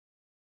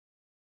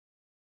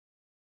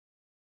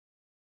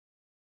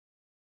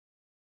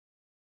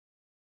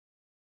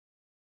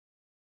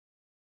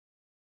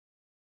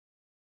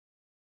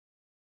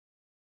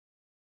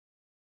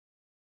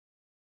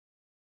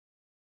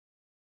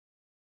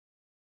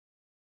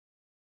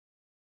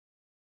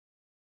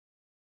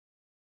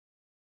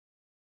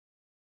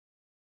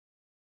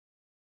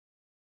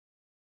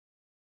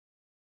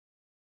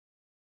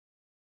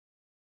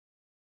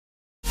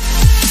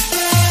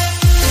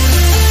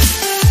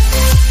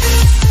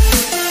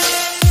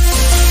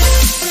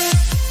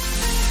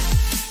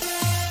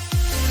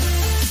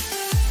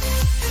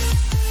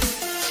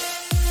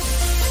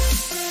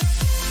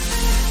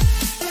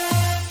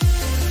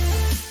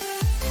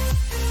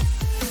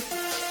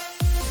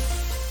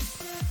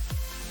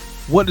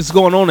What is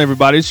going on,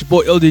 everybody? It's your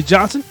boy LJ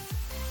Johnson,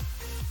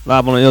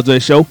 live on the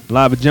LJ Show,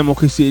 live at Jim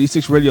OKC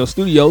 86 Radio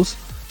Studios.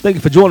 Thank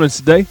you for joining us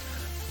today.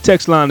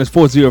 Text line is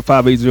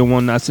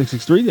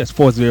 405-801-9663. That's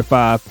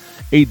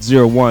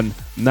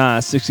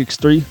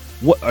 405-801-9663.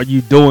 What are you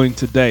doing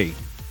today?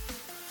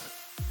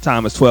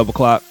 Time is 12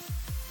 o'clock.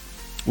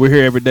 We're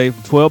here every day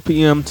from 12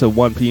 p.m. to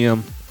 1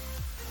 p.m.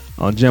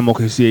 on Jim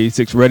OKC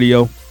 86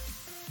 Radio.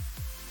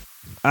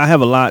 I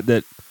have a lot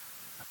that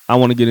I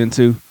want to get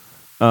into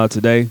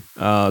today.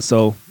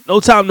 So no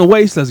time to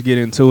waste. Let's get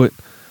into it.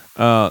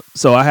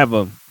 So I have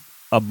a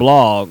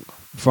blog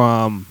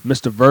from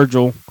Mr.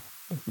 Virgil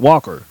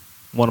Walker,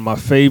 one of my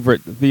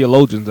favorite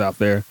theologians out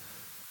there.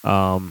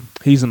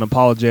 He's in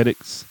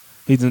apologetics.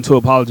 He's into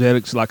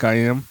apologetics like I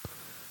am.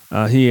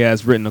 He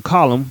has written a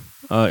column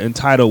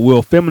entitled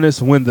 "Will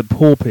Feminists Win the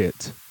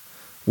Pulpit?"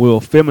 Will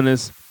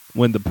Feminists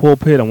Win the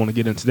Pulpit? I want to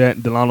get into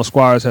that. Delano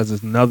Squires has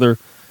another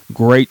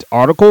great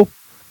article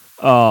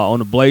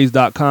on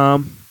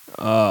theblaze.com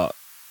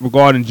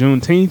regarding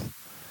Juneteenth.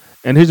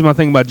 And here's my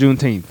thing about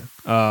Juneteenth.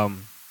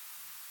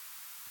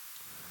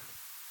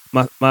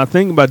 My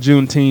thing about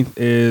Juneteenth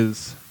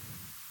is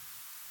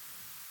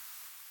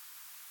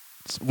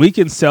we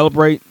can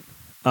celebrate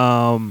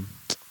the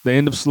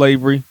end of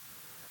slavery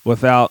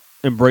without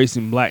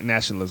embracing black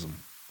nationalism.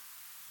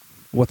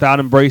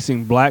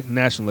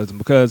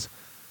 Because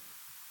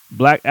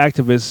black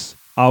activists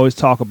always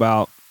talk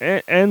about,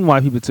 and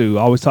white people too,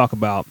 always talk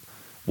about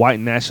white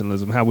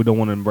nationalism, how we don't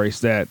want to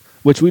embrace that,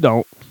 which we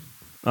don't.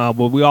 But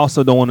we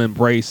also don't want to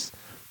embrace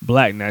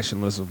black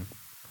nationalism.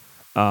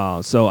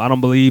 So I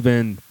don't believe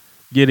in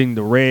getting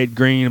the red,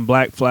 green, and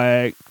black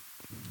flag,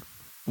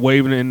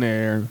 waving it in the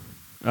air.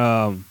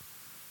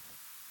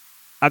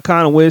 I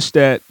kind of wish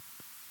that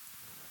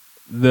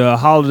the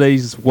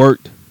holidays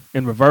worked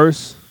in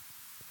reverse.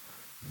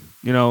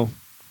 You know,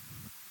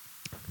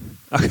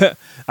 I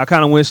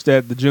kind of wish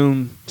that the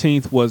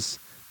Juneteenth was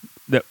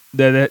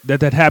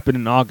that happened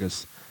in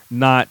August,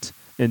 not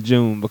in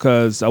June,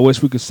 because I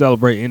wish we could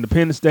celebrate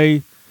Independence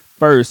Day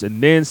first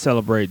and then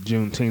celebrate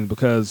Juneteenth,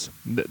 because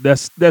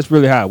that's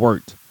really how it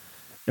worked.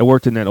 It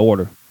worked in that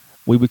order.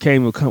 We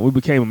became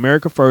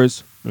America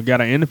first. We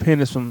got our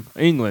independence from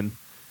England,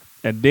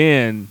 and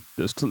then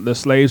the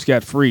slaves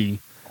got free.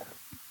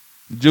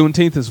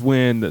 Juneteenth is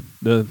when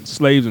the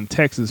slaves in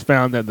Texas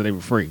found out that they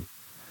were free,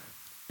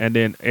 and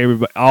then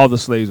all the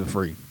slaves are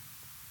free.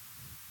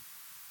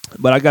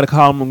 But I got a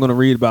column I'm going to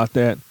read about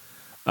that.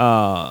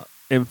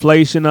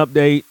 Inflation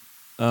update.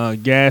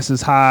 Gas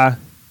is higher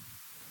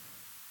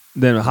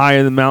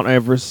than Mount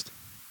Everest.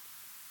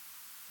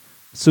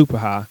 Super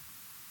high.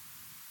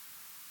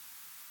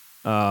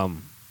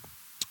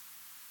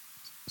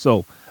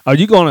 So, are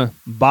you going to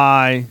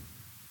buy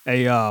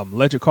a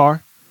electric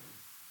car?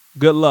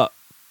 Good luck.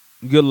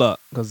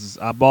 Because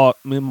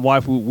me and my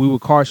wife, we were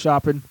car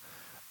shopping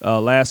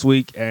last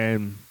week,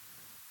 and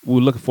we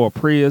were looking for a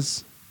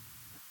Prius.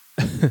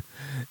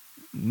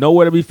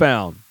 Nowhere to be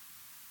found.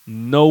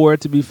 New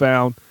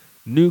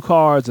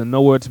cars are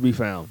nowhere to be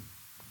found.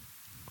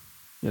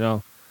 You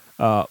know,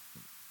 a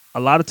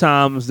lot of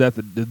times that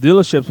the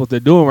dealerships, what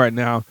they're doing right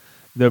now,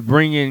 they're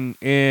bringing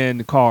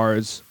in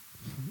cars.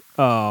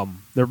 They're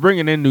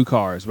bringing in new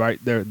cars, right?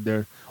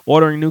 They're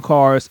ordering new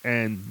cars,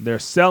 and they're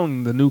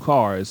selling the new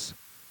cars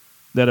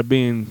that are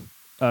being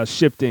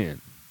shipped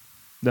in.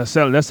 That's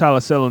how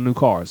they're selling new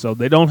cars. So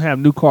they don't have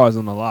new cars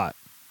on the lot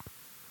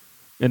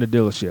in the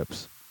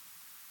dealerships.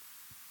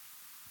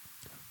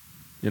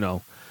 You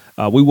know,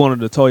 we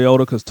wanted a Toyota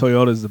because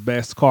Toyota is the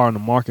best car on the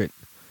market.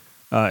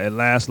 It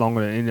lasts longer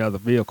than any other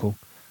vehicle.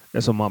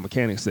 That's what my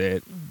mechanic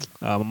said.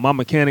 My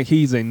mechanic,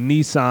 he's a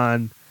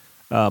Nissan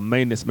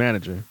maintenance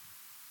manager.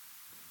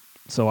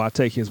 So I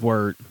take his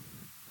word.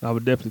 I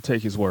would definitely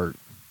take his word.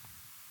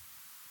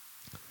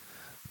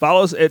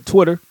 Follow us at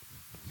Twitter,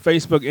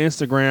 Facebook,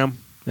 Instagram,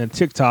 and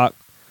TikTok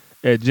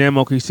at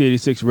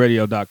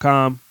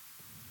jamokc86radio.com.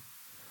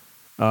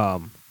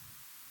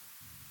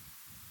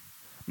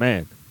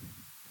 Man,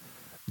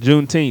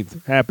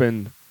 Juneteenth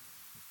happened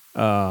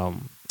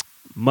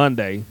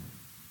Monday.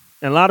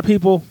 And a lot of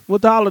people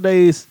with the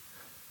holidays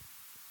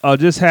are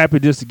just happy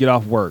just to get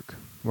off work,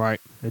 right?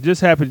 They're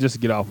just happy just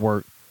to get off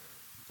work,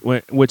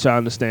 which I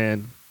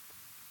understand.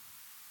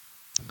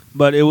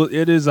 But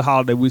it is a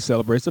holiday we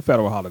celebrate. It's a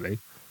federal holiday.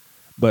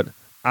 But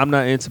I'm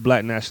not into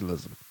black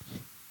nationalism.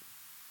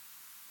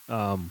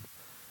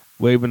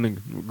 Waving the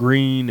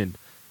green and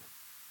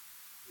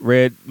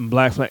red and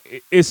black flag.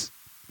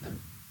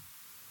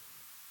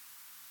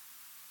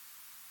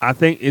 I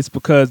think it's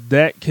because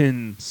that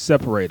can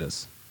separate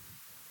us.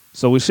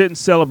 So we shouldn't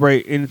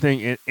celebrate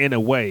anything in a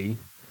way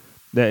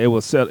that it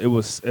will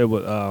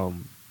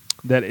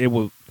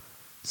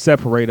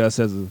separate us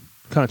as a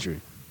country.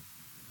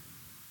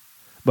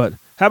 But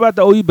how about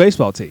the OU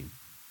baseball team?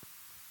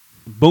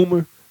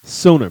 Boomer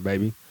Sooner,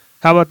 baby.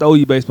 How about the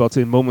OU baseball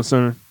team, Boomer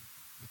Sooner?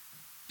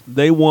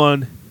 They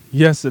won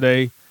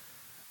yesterday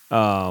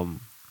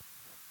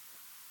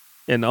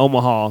in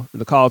Omaha in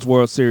the College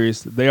World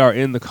Series. They are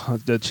in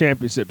the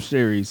championship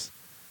series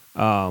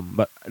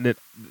But did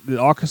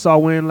Arkansas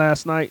win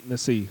last night?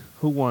 Let's see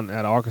who won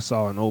at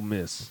Arkansas and Ole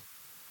Miss.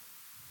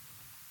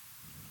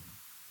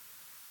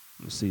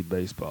 Let's see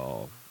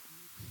baseball.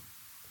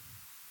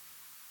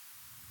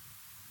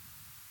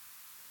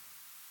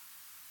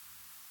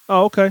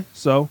 Oh, okay.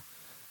 So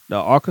the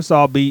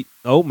Arkansas beat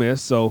Ole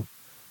Miss. So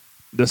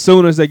the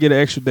Sooners, they get an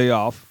extra day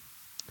off,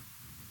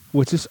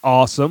 which is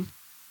awesome.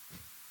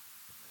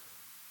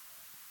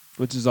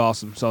 So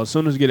as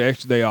soon as you get an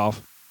extra day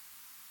off,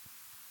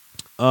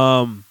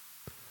 I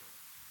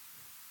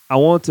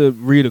want to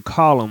read a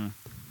column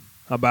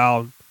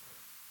about.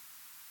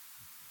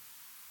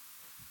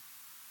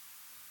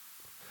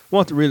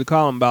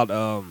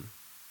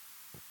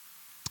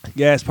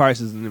 Gas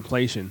prices and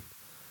inflation.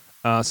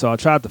 So I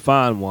tried to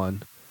find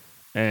one,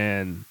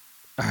 and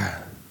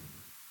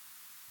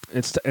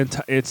it's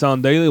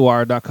on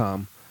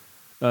DailyWire.com.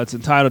 It's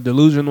entitled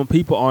 "Delusional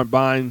People Aren't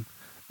Buying."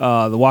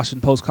 The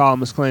Washington Post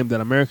columnist claimed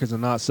that Americans are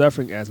not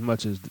suffering as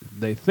much as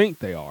they think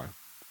they are.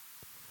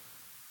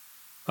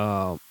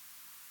 How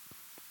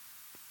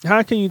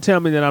can you tell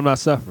me that I'm not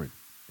suffering?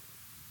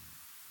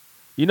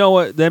 You know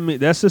what?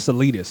 That's just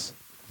elitists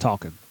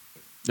talking.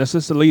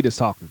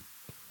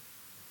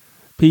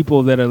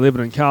 People that are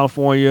living in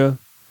California,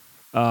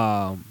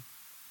 other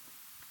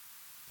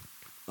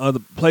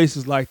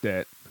places like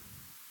that,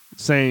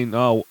 saying,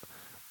 "Oh,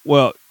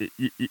 well,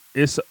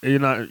 you're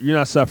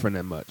not suffering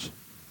that much."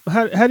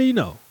 How do you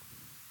know?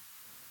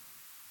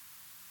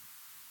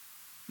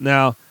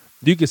 Now,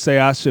 you could say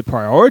I should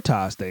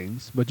prioritize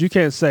things, but you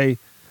can't say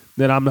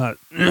that I'm not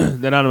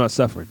that I'm not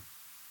suffering.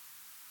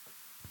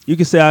 You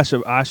can say I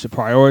should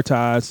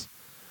prioritize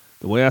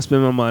the way I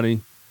spend my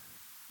money,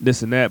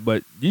 this and that,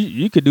 but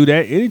you could do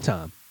that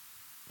anytime.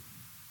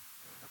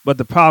 But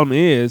the problem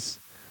is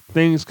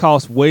things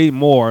cost way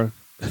more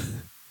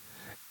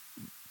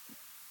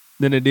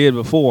than it did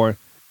before,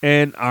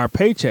 and our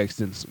paychecks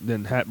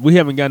we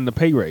haven't gotten a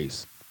pay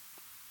raise.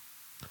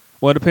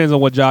 Well, it depends on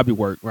what job you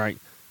work, right?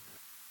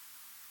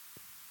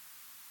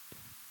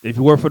 If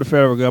you work for the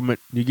federal government,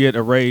 you get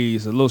a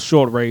raise, a little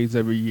short raise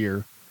every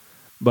year.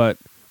 But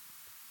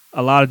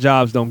a lot of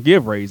jobs don't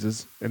give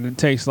raises, and it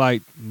takes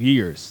like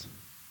years.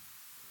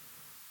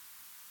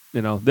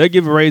 They'll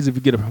give a raise if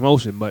you get a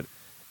promotion, but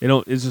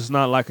it's just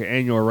not like an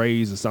annual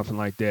raise or something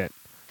like that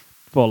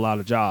for a lot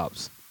of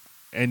jobs.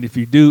 And if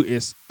you do,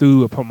 it's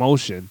through a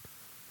promotion,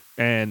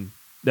 and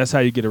that's how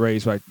you get a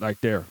raise right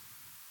there.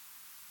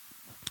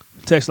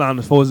 Text line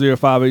is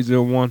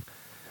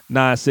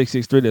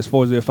 405-801-9663. That's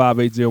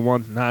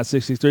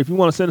 405-801-9663. If you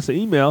want to send us an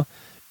email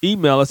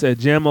us at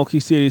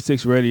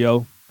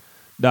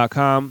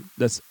jamokc86radio.com.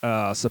 That's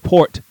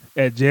support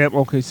at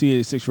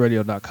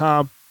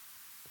jamokc86radio.com.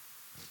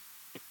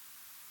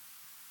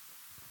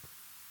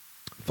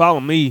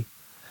 Follow me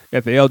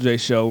at the LJ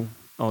Show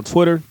on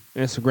Twitter,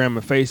 Instagram,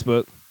 and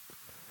Facebook.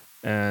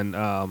 And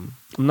I'm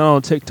not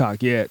on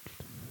TikTok yet,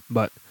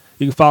 but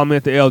you can follow me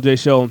at the LJ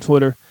Show on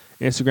Twitter,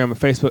 Instagram, and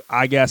Facebook.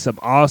 I got some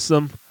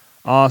awesome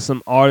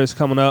artists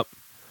coming up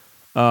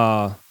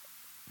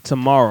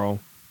tomorrow.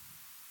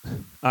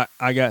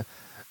 I got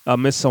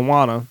Miss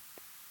Sawana.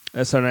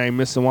 That's her name.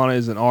 Miss Sawana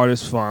is an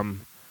artist from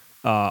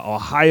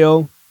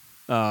Ohio.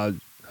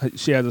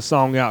 She has a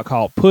song out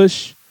called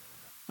Push.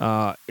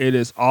 It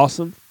is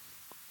awesome.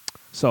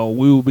 So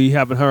we will be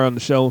having her on the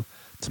show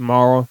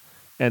tomorrow.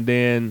 And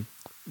then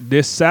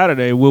this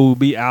Saturday, we will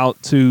be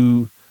out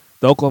to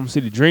the Oklahoma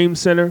City Dream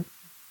Center.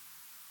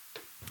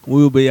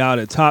 We will be out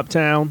at Top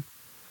Town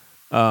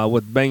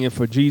with Banging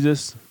for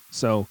Jesus.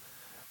 So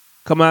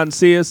come out and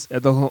see us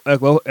at the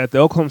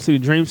Oklahoma City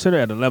Dream Center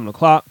at 11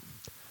 o'clock.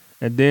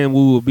 And then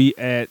we will be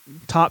at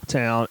Top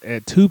Town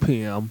at 2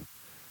 p.m.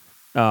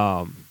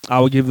 I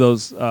will give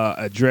those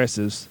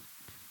addresses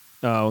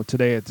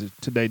today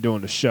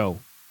during the show.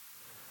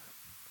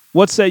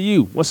 What say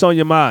you? What's on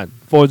your mind?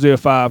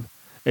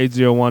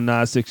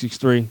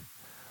 405-801-9663.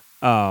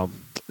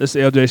 This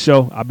is LJ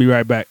Show. I'll be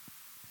right back.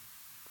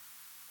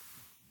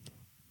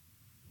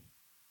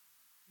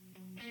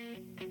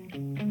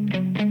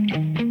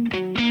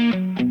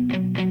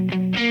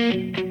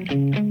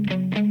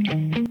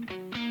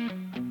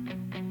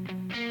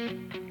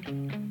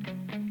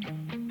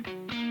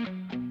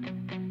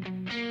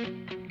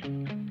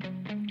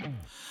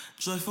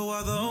 Joyful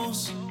are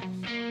those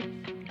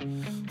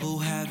who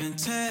have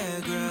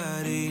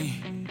integrity,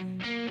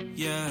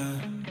 yeah.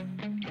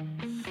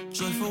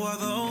 Joyful are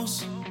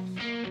those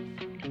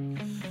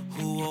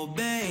who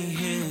obey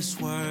his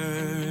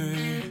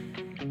word.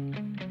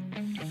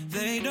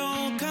 They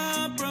don't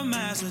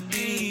compromise with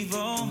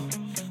evil,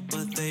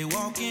 but they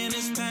walk in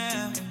his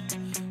path,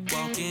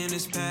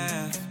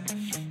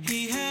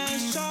 He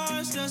has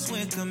charged us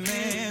with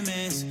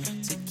commandments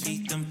to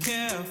keep them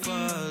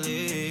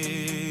carefully.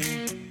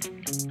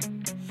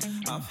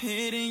 I've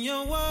hidden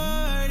your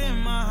word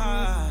in my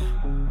heart.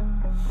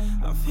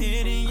 I've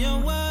hidden your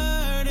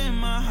word in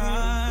my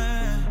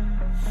heart.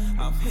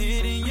 I've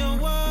hidden your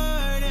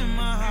word in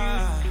my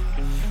heart,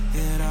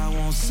 that I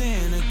won't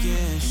sin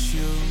against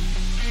you.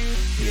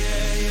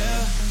 Yeah,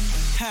 yeah.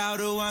 How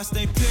do I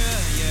stay pure?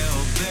 Yeah,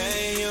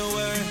 obey your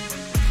word.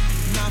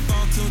 Not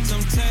fall to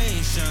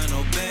temptation,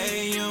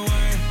 obey your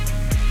word.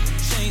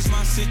 Change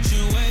my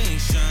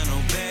situation,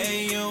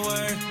 obey your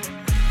word.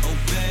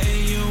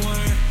 Obey your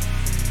word,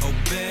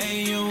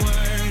 obey your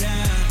word.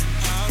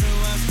 How do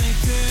I stay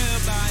pure?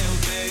 By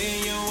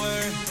obeying your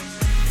word.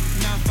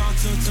 Not fall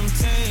to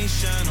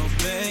temptation,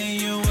 obey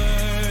your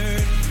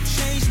word.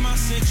 Change my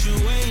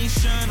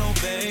situation,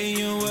 obey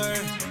your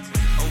word.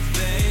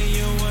 Obey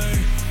your word,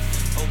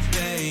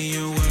 obey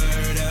your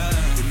word.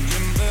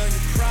 Remember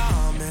your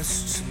promise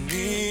to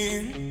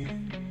me.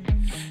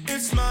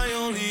 It's my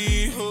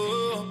only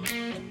hope.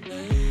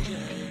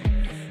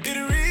 It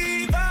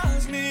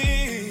revives me.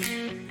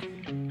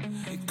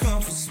 It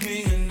comforts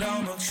me in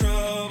all my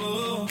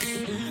troubles.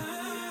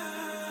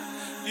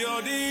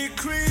 Your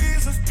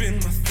decrees have been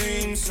my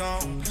theme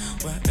song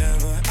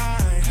wherever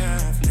I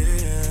have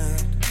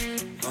lived.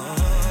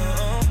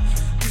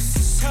 This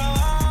is how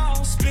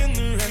I'll spend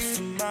the rest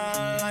of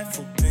my life,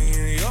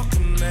 obeying your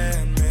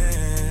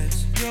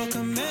commandments. Your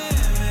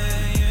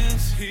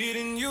commandments.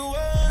 Hidden your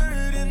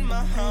word in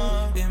my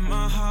heart. In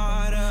my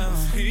heart.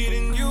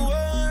 Hidden your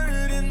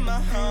word in my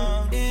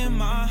heart. In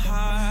my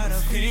heart.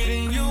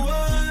 Hidden your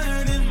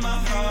word in my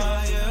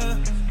heart. Yeah.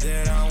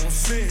 That I won't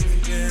sin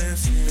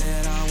against you.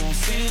 That I won't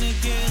sin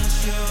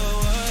against your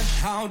word.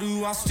 How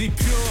do I stay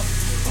pure?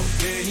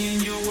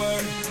 Obeying your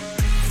word.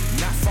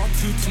 Not fall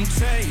to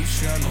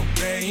temptation,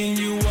 obeying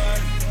your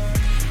word.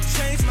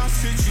 Change my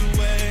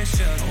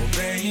situation,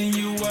 obeying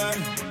your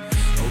word.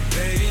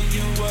 Obeying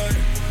your word,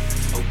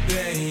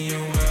 obeying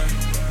your word.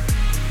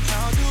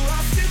 How do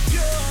I stay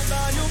pure?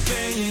 By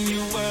obeying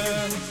your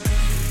word.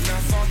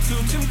 Not fall to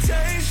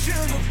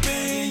temptation,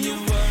 obeying your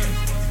word.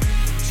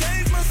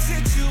 Change my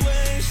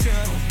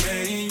situation,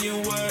 obeying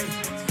your word.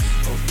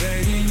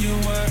 Obeying your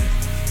word,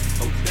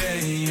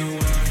 obeying your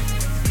word.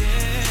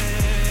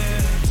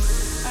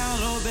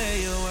 I'll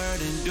obey your word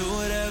and do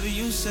whatever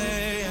you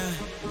say.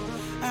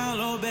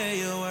 I'll obey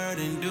your word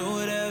and do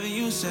whatever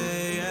you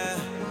say.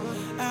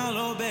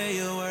 I'll obey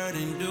your word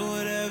and do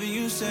whatever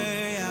you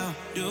say. I'll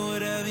do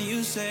whatever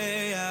you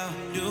say. I'll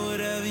do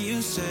whatever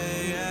you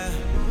say.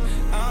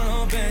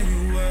 I'll obey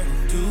your word,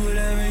 do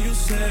whatever you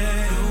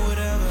say. Do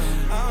whatever.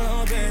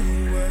 I'll obey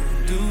your word,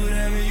 do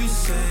whatever you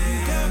say.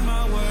 You got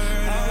my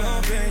word. I'll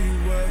obey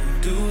your word,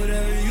 do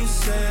whatever you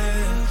say.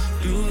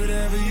 Do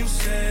whatever you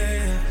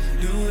say.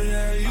 Do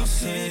whatever you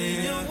say. I've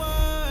hidden your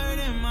word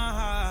in my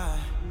heart.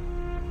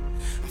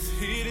 I've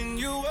hidden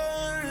your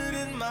word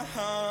in my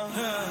heart.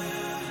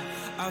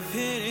 I've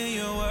hidden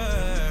your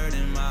word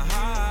in my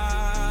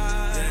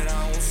heart. That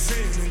I won't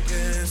sin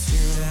against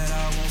you. That I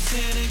won't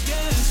sin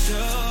against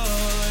you.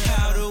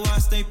 How do I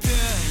stay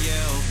pure?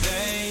 Yeah,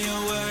 obey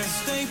your word.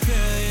 Stay pure,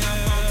 yeah. I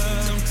fall to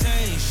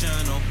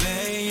temptation,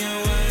 obey your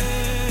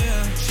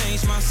word.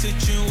 Change my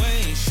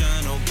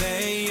situation,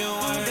 obey your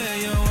word. Obey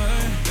your word.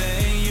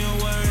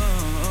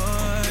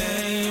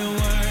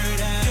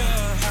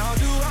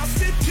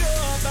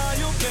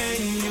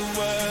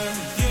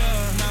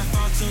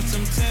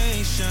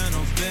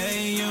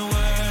 Obey your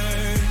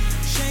word.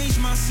 Change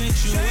my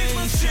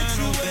situation.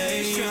 Obey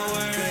your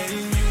word.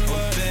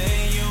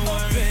 Obey your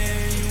word.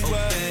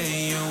 Obey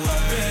your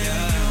word.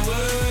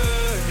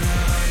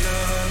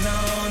 No,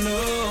 no, no.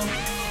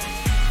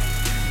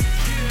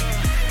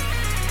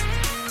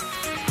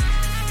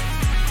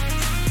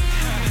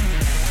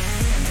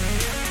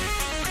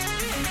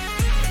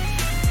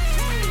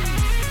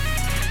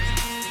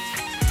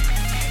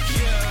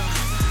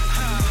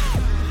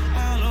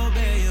 I'll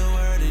obey your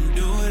word and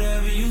do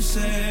whatever you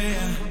say.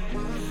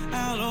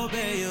 I'll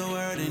obey your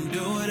word and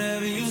do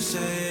whatever you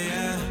say.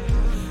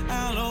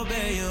 I'll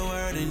obey your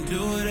word and do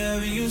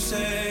whatever you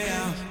say.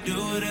 I'll do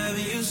whatever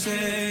you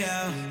say.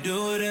 I'll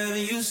do whatever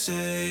you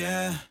say.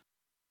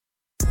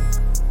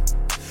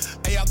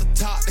 Hey, out the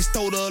top, they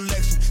stole the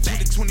election.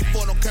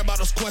 2024, don't care about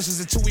those questions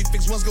until we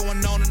fix what's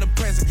going on in the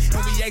present.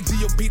 And we asked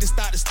GOP to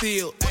start to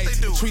steal. Hey,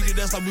 treated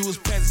us like we was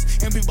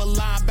peasants. And people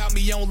lying about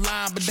me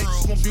online, but they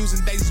just want views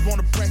and they just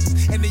want to practice.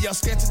 And then y'all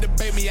scared to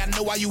debate me. I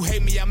know why you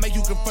hate me. I make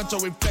you confront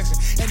your reflection.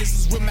 And this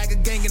is with Maga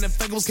Gang and the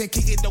Fingers can't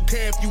kick it. Don't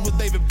care if you was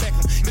David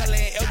Beckham. Y'all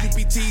letting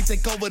LGBT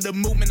take over the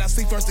movement. I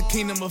see first the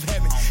kingdom of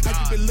heaven. Have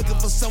you been looking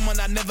for someone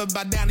I never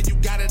bow down and you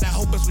got it? I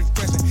hope it's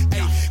refreshing.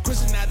 Hey,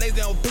 Christians nowadays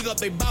they don't pick up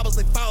their Bibles.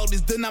 They follow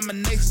these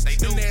denominations.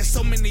 And there's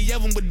so many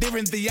of them with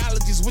different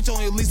theologies, which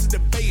only leads to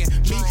debating.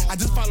 Me, I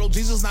just follow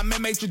Jesus, not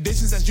man-made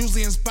traditions that's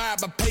usually inspired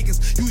by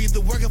pagans. You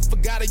either working for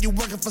God or you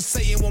working for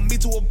Satan. Want me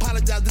to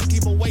apologize, just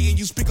keep awaiting.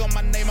 You speak on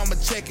my name, I'ma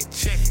check it.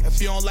 If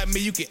you don't like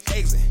me, you can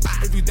exit.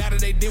 If you doubt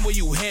it, they then where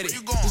you headed.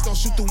 Just don't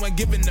shoot through and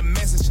giving the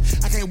message.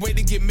 I can't wait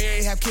to get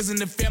married, have kids in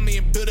the family,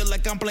 and build it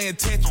like I'm playing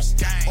Tetris.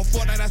 On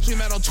Fortnite, I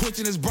stream out on Twitch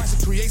and it's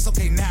Bryson creates.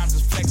 Okay, now I'm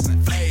just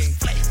flexing. Hey,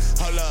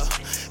 hold up.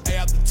 Hey,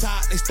 up the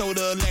top, they stole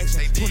the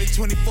election.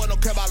 2024,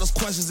 don't care about those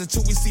questions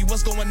until we see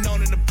what's going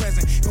on in the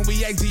present. And we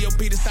we asked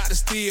GOP to stop the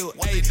steal.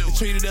 Hey, they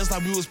treated us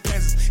like we was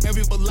peasants. And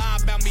people lie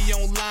about me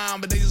online,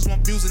 but they just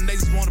want views and they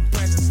just want the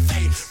presence.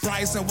 Hey,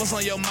 Bryson, what's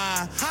on your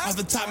mind? Off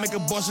the top, make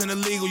abortion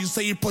illegal. You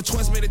say you put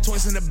choice, made a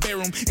choice in the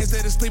bedroom.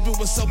 Instead of sleeping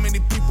with so many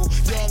people.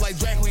 You don't like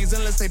drag queens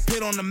unless they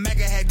pit on the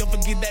mega hat. Don't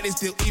forget that they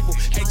still evil.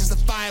 Hey,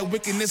 justifying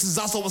wickedness is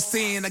also a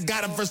sin. I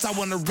got a verse I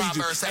wanna read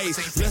you. Hey,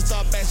 let's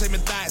start back shaming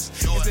thoughts.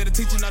 Instead of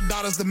teaching our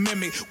daughters to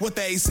mimic what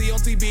they see on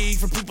TV.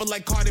 For people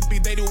like Cardi B,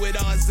 they do it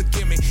all as a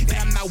gimmick.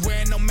 Yeah, I'm not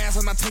wearing no mask,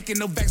 I'm not taking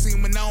no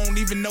vaccine when I don't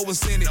even know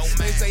what's in it.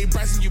 They say,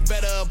 Bryson, you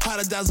better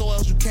apologize or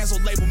else you cancel,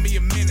 label me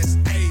a menace.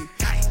 Hey,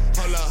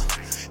 hold up.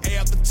 Hey,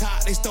 up the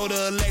top, they stole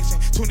the election.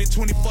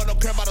 2024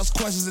 don't care about those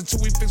questions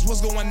until we fix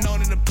what's going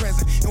on in the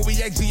present. And we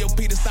asked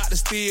GOP to stop the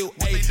steal.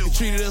 Hey, they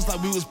treated us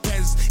like we was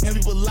peasants. And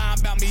people lie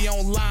about me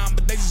online,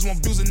 but they just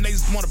want views and they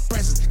just want the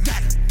presence.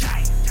 Got it,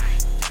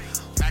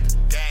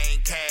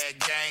 gang, cat,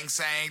 gang,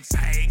 same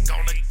thing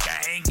on the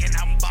gang, and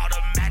I'm about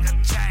to make a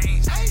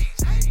change.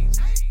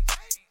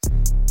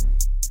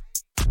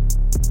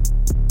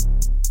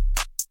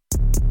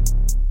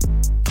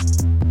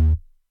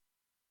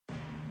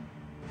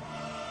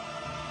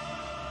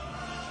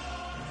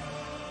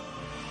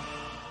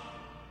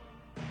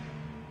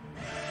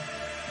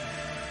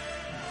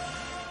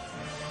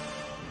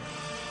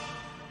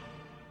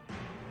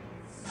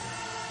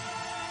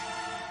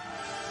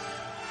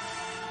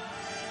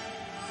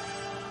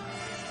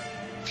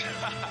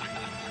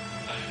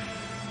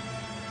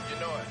 You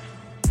know it.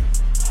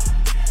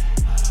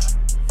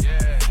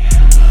 Yeah.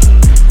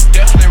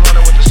 Definitely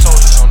running with the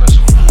soldiers on this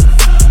one.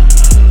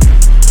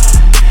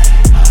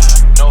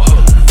 No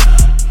hook.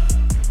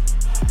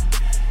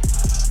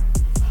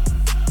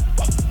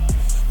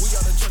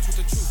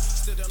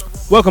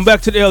 Welcome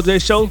back to the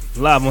LJ Show,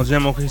 live on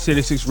Jam on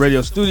City 6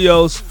 Radio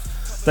Studios.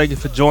 Thank you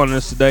for joining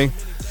us today.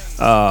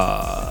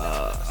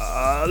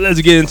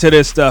 Let's get into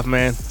this stuff,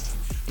 man.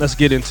 Let's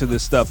get into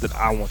this stuff that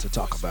I want to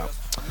talk about.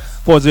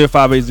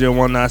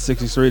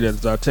 405-801-963. That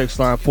is our text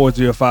line,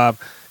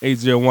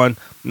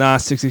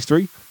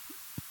 405-801-963.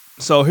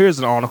 So here's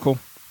an article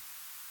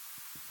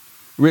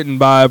written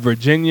by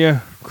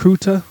Virginia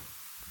Kruta.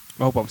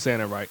 I hope I'm saying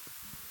it right.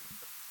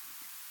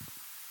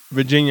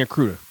 Virginia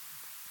Kruta.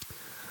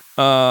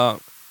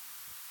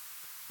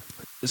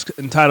 It's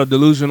entitled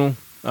Delusional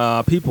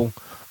People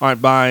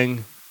Aren't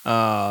Buying.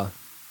 The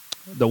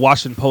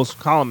Washington Post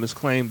columnist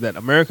claimed that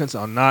Americans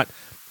are not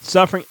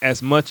suffering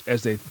as much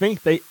as they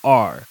think they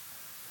are.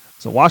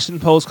 So Washington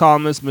Post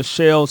columnist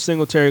Michelle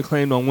Singletary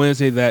claimed on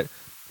Wednesday that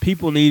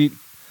people needed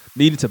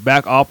to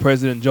back off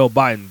President Joe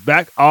Biden.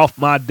 Back off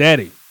my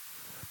daddy.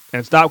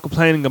 And stop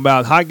complaining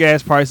about high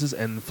gas prices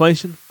and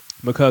inflation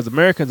because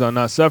Americans are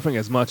not suffering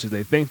as much as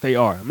they think they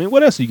are. I mean,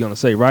 what else are you going to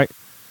say, right?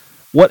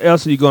 What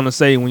else are you going to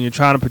say when you're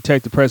trying to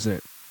protect the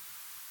president?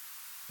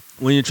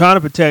 When you're trying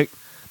to protect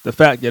the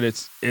fact that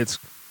it's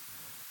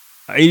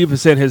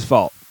 80% his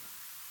fault.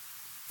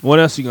 What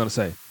else are you going to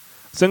say?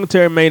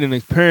 Singletary made an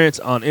appearance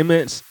on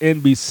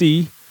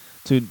MSNBC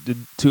to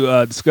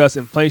discuss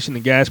inflation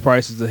and gas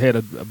prices ahead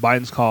of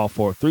Biden's call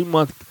for a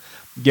 3-month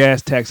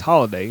gas tax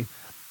holiday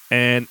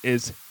and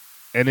its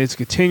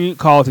continued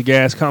call to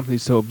gas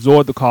companies to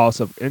absorb the cost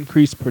of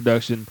increased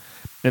production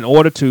in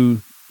order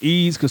to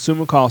ease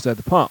consumer costs at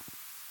the pump.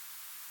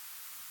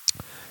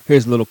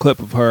 Here's a little clip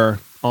of her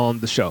on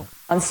the show.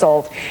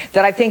 Unsold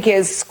that I think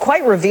is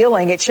quite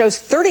revealing. It shows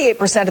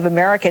 38% of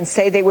Americans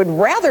say they would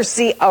rather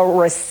see a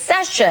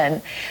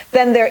recession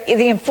than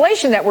the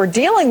inflation that we're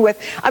dealing with.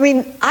 I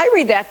mean, I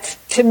read that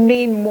to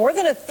mean more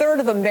than a third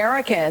of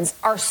Americans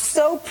are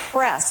so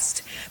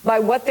pressed by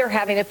what they're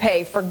having to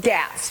pay for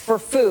gas, for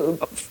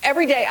food,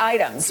 everyday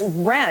items,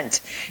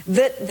 rent,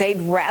 that they'd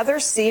rather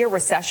see a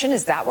recession.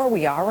 Is that where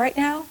we are right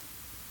now?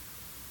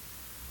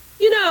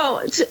 You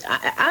know,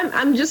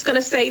 I'm just going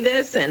to say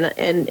this, and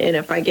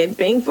if I get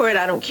banged for it,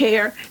 I don't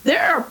care.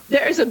 There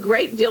is a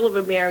great deal of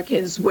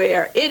Americans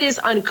where it is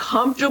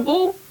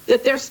uncomfortable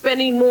that they're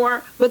spending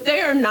more, but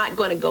they are not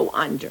going to go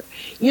under.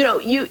 You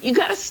know, you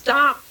got to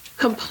stop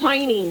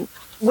complaining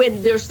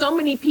when there's so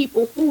many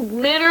people who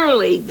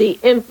literally the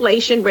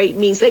inflation rate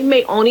means they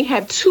may only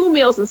have 2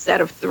 meals instead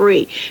of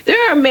 3.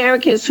 There are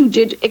Americans who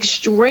did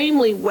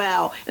extremely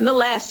well in the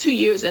last 2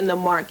 years in the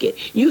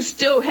market. You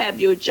still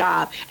have your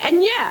job.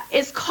 And yeah,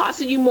 it's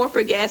costing you more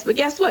for gas, but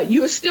guess what?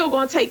 You're still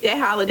going to take that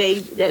holiday,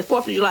 that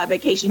 4th of July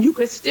vacation. You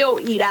could still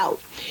eat out.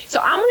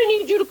 So I'm going to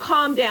need you to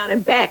calm down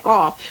and back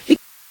off.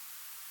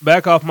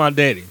 Back off my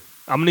daddy.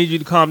 I'm going to need you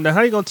to calm down.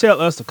 How are you going to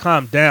tell us to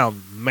calm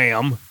down,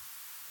 ma'am?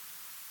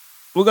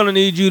 We're going to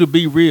need you to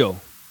be real.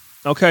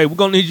 Okay, we're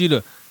going to need you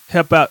to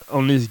help out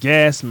on this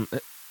gas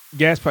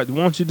price. Why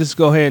don't you just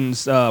go ahead and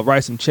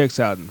write some checks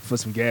out for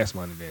some gas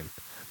money then?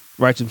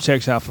 Write some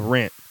checks out for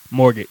rent,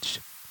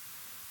 mortgage,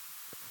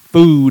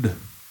 food.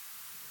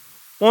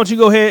 Why don't you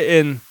go ahead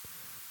and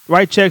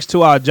write checks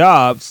to our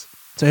jobs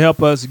to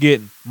help us get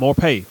more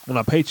pay on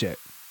our paycheck?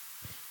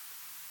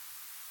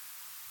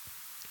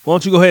 Why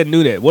don't you go ahead and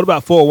do that? What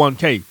about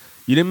 401k?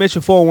 You didn't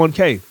mention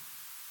 401k.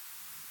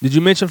 Did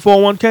you mention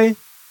 401k?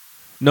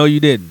 No,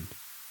 you didn't.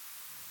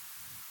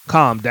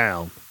 Calm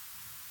down.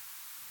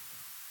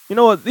 You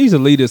know what? These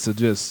elitists are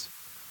just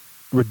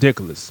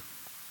ridiculous.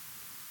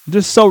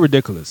 Just so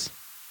ridiculous.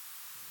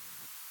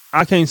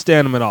 I can't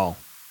stand them at all.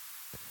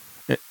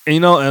 And,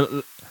 you know,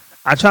 and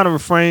I try to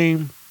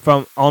refrain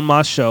from on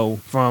my show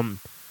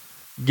from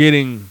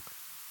getting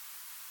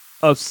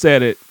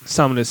upset at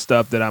some of this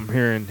stuff that I'm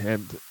hearing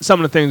and some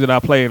of the things that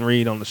I play and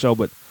read on the show,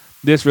 but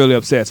this really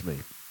upsets me.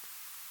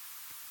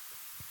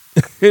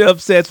 It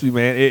upsets me,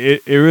 man.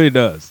 It really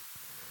does.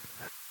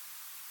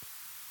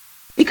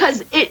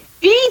 Because it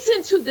feeds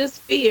into this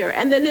fear,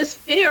 and then this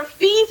fear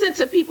feeds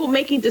into people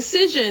making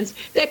decisions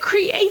that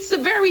creates the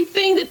very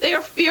thing that they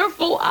are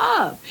fearful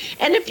of.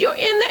 And if you're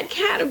in that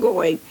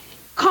category,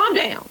 calm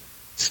down.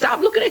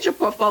 Stop looking at your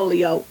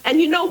portfolio. And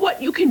you know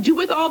what you can do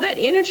with all that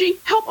energy?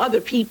 Help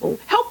other people.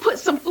 Help put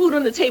some food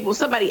on the table,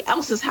 somebody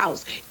else's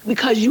house,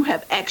 because you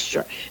have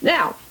extra.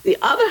 Now, the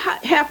other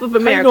half of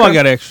America. I know I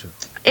got extra.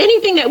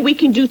 Anything that we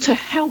can do to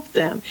help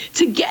them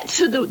to get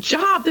to the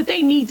job that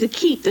they need to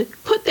keep, to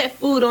put that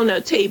food on their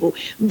table,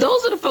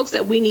 those are the folks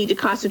that we need to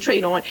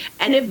concentrate on.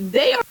 And if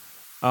they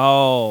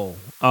are...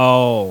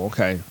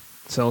 okay.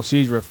 So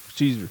she's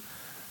reframing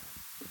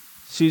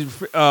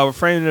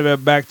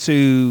it back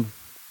to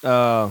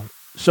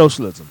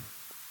socialism.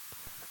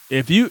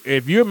 If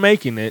you're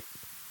making it,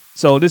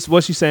 so this is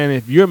what she's saying.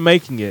 If you're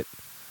making it,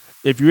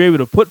 if you're able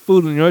to put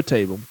food on your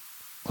table,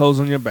 clothes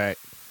on your back,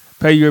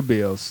 pay your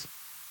bills,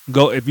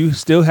 go. If you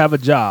still have a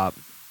job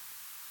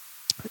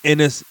in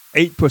this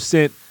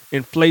 8%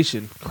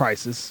 inflation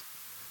crisis,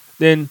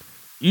 then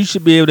you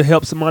should be able to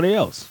help somebody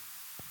else.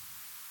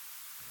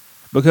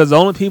 Because the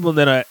only people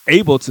that are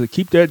able to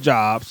keep their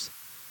jobs,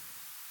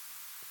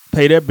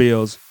 pay their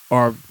bills,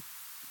 are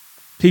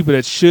people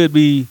that should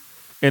be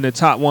in the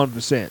top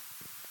 1%.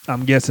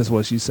 I'm guessing that's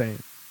what she's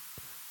saying.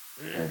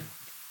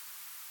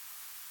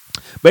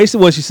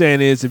 Basically what she's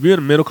saying is if you're in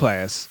the middle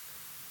class,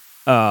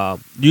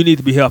 you need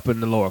to be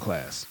helping the lower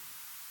class.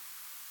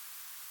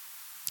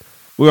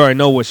 We already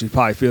know what she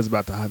probably feels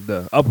about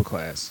the upper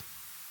class.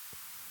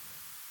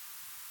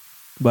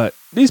 But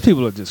these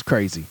people are just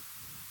crazy.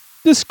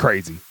 Just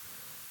crazy.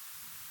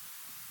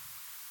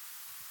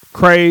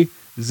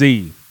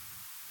 Crazy.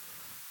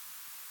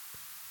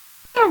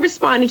 Are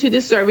responding to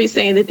this survey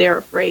saying that they're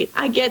afraid.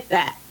 I get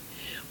that.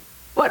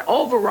 But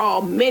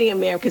overall, many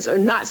Americans are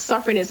not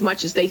suffering as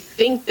much as they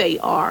think they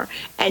are.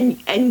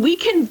 And we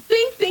can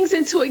think things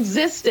into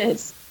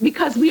existence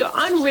because we are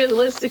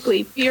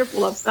unrealistically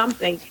fearful of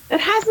something that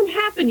hasn't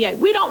happened yet.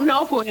 We don't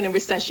know if we're in a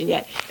recession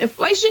yet.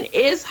 Inflation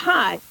is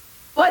high,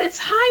 but it's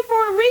high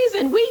for a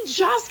reason. We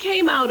just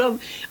came out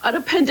of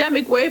a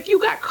pandemic where if you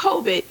got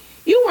COVID,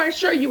 you weren't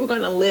sure you were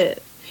going to live.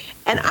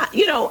 And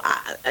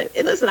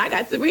listen, I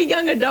got 3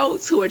 young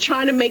adults who are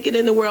trying to make it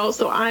in the world,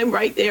 so I'm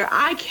right there.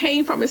 I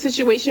came from a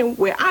situation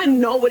where I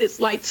know what it's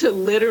like to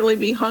literally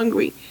be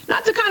hungry.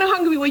 Not the kind of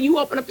hungry where you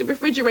open up the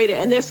refrigerator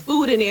and there's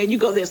food in there and you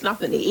go, there's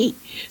nothing to eat.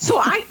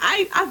 So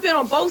I've been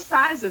on both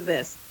sides of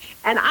this.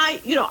 And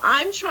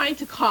I'm trying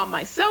to calm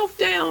myself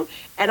down,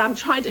 and I'm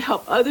trying to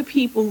help other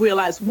people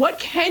realize what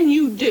can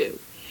you do.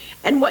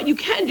 And what you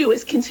can do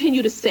is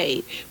continue to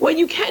save. What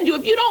you can do,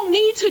 if you don't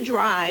need to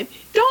drive,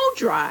 don't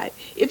drive.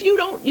 If you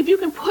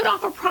can put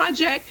off a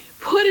project,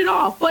 put it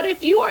off. But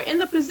if you are in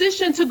the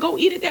position to go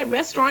eat at that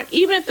restaurant,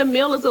 even if the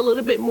meal is a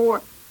little bit more,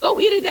 go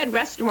eat at that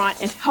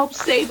restaurant and help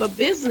save a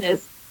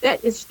business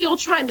that is still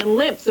trying to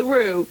limp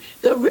through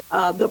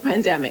the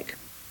pandemic.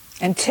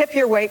 And tip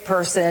your wait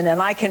person,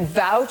 and I can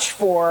vouch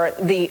for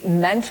the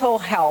mental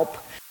help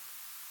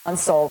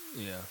unsolved.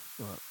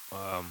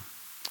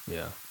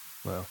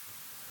 Well.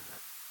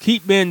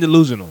 Keep being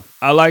delusional.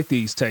 I like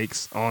these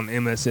takes on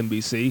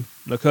MSNBC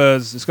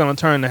because it's going to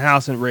turn the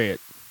house in red.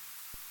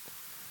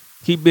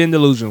 Keep being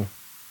delusional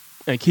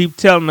and keep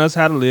telling us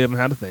how to live and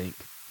how to think.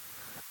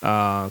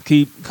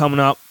 Keep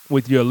coming up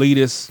with your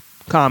elitist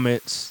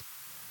comments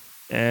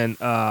and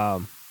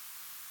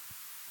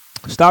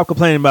stop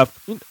complaining about,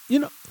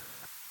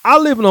 I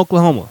live in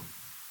Oklahoma.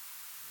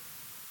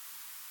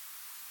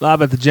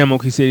 Live at the Gem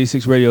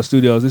OKC86 Radio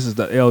Studios. This is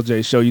the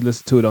LJ Show. You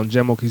listen to it on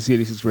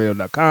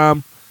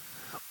GemOKC86Radio.com.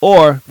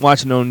 or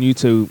watching on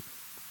YouTube.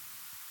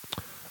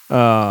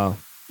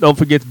 Don't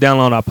forget to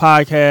download our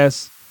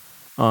podcast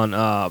on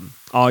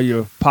all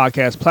your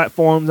podcast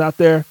platforms out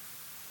there.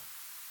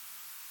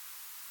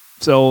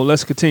 So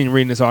let's continue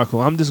reading this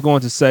article. I'm just going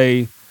to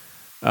say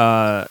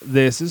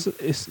this is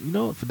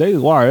for Daily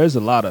Wire, there's a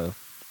lot of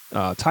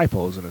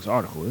typos in this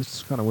article.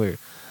 It's kind of weird.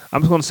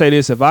 I'm just going to say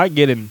this: if I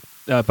get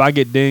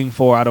dinged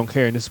for I don't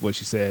care, and this is what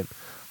she said.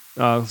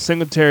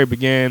 Singletary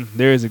began,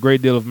 there is a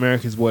great deal of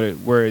Americans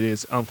where it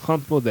is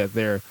uncomfortable that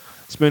they're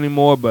spending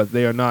more, but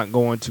they are not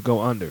going to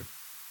go under.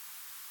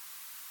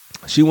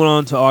 She went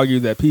on to argue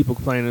that people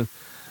complaining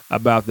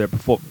about their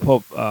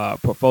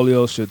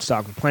portfolios should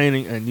stop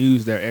complaining and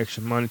use their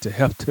extra money to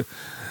help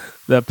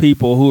the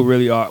people who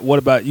really are. What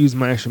about using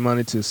my extra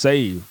money to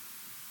save?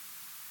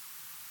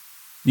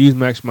 Use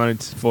my extra money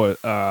for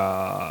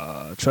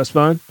trust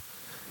fund.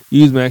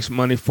 Use my extra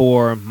money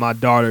for my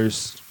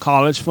daughter's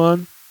college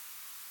fund.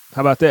 How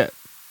about that?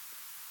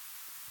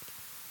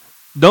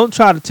 Don't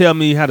try to tell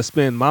me how to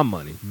spend my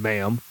money,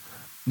 ma'am.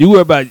 You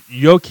worry about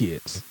your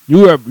kids.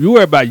 You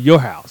worry about your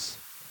house.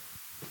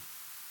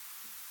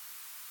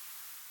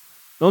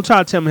 Don't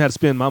try to tell me how to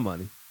spend my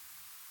money.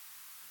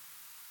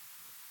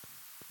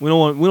 We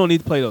don't need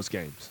to play those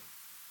games.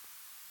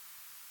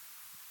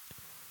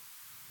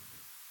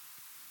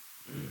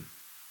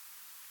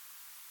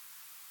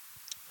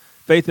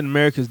 Faith in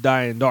America's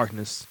dying in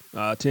darkness.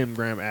 Tim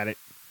Graham added.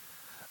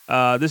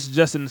 This is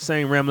just in the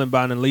same rambling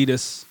by an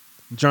elitist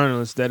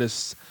journalist that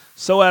is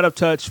so out of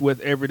touch with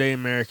everyday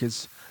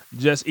Americans.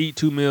 Just eat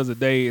 2 meals a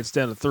day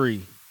instead of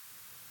 3.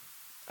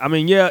 I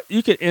mean, yeah,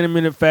 you can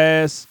intermittent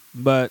fast,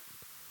 but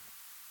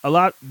a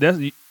lot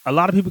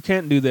of people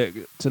can't do that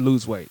to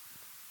lose weight.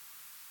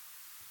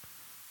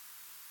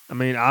 I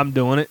mean, I'm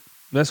doing it.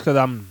 That's because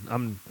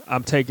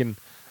I'm taking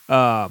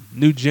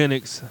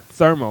Nugenics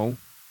Thermo,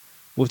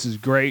 which is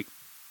great.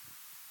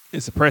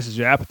 It suppresses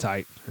your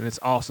appetite, and it's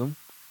awesome.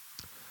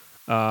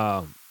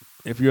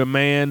 If you're a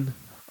man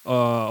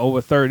over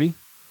 30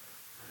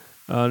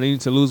 needing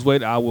to lose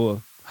weight, I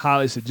will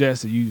highly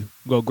suggest that you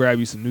go grab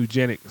you some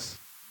Nugenics.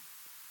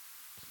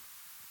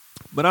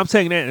 But I'm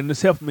taking that, and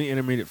it's helping me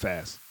intermittent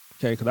fast,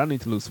 okay? Because I need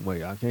to lose some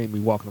weight. I can't be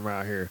walking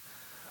around here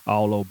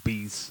all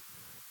obese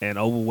and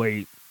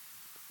overweight.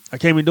 I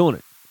can't be doing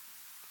it.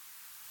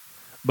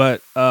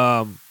 But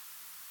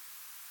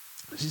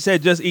she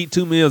said just eat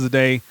 2 meals a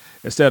day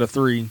instead of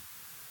 3.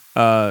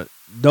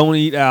 Don't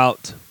eat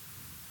out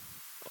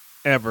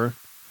ever,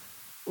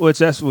 which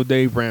that's what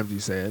Dave Ramsey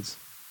says,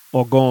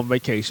 or go on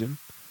vacation.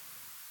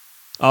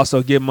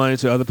 Also give money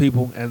to other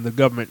people, and the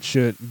government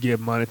should give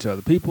money to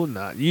other people,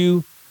 not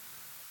you.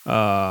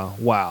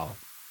 Wow.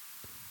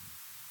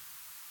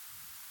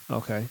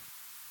 Okay.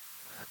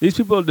 These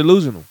people are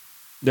delusional.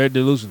 They're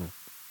delusional.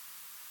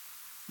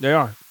 They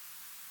are.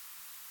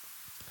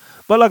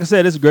 But like I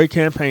said, it's a great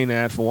campaign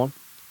ad for them.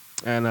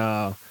 And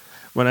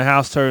when the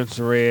house turns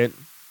to red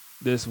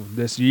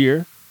this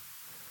year,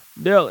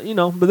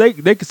 they'll, but they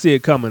can see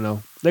it coming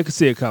though. They can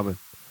see it coming.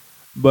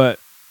 But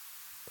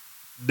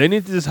they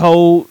need to just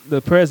hold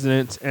the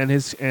president and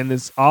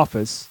his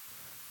office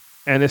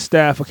and his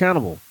staff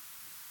accountable.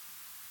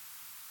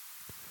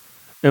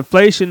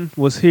 Inflation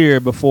was here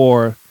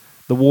before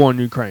the war in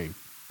Ukraine.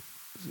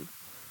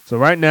 So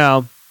right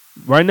now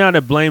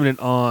they're blaming it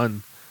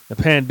on the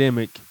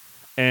pandemic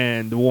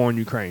and the war in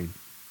Ukraine.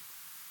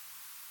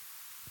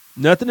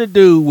 Nothing to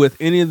do with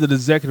any of the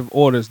executive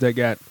orders that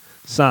got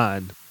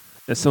signed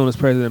as soon as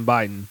President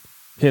Biden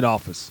hit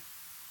office.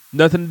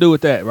 Nothing to do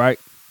with that, right?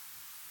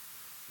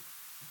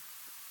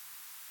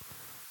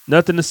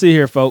 Nothing to see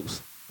here,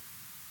 folks.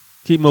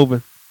 Keep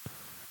moving.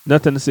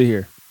 Nothing to see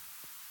here.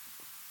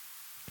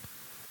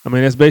 I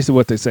mean, that's basically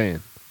what they're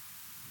saying.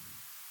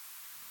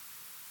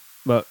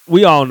 But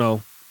we all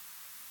know.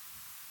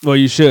 Well,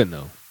 you should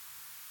know.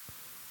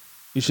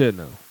 You should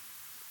know.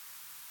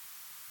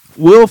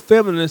 Will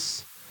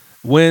feminists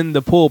win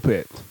the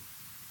pulpit?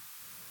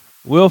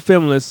 Will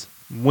feminists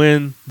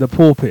win the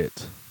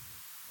pulpit?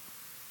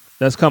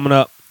 That's coming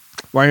up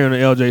right here on the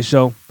LJ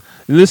Show.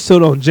 You listen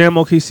to it on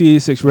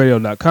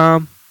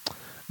jamokc86radio.com.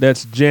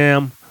 That's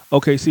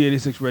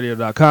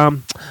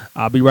jamokc86radio.com.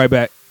 I'll be right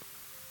back.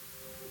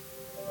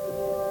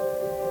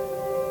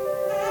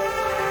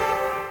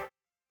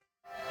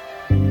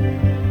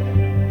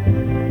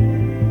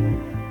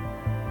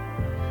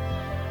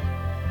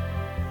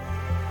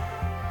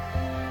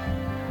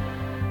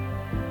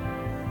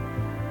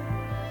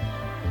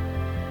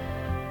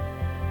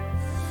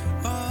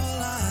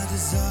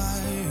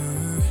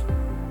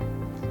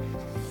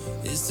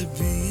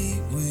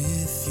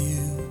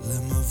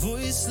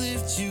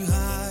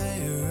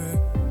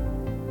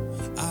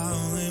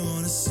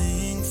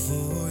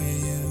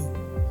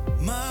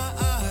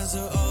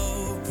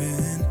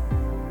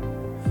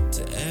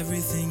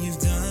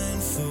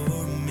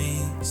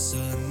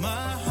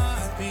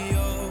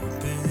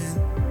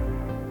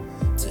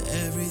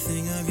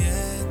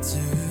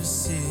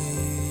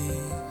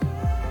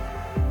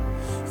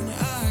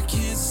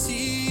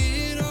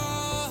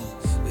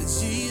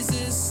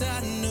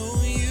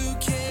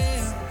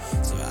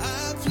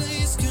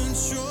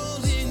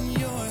 Control in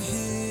your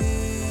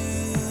hands.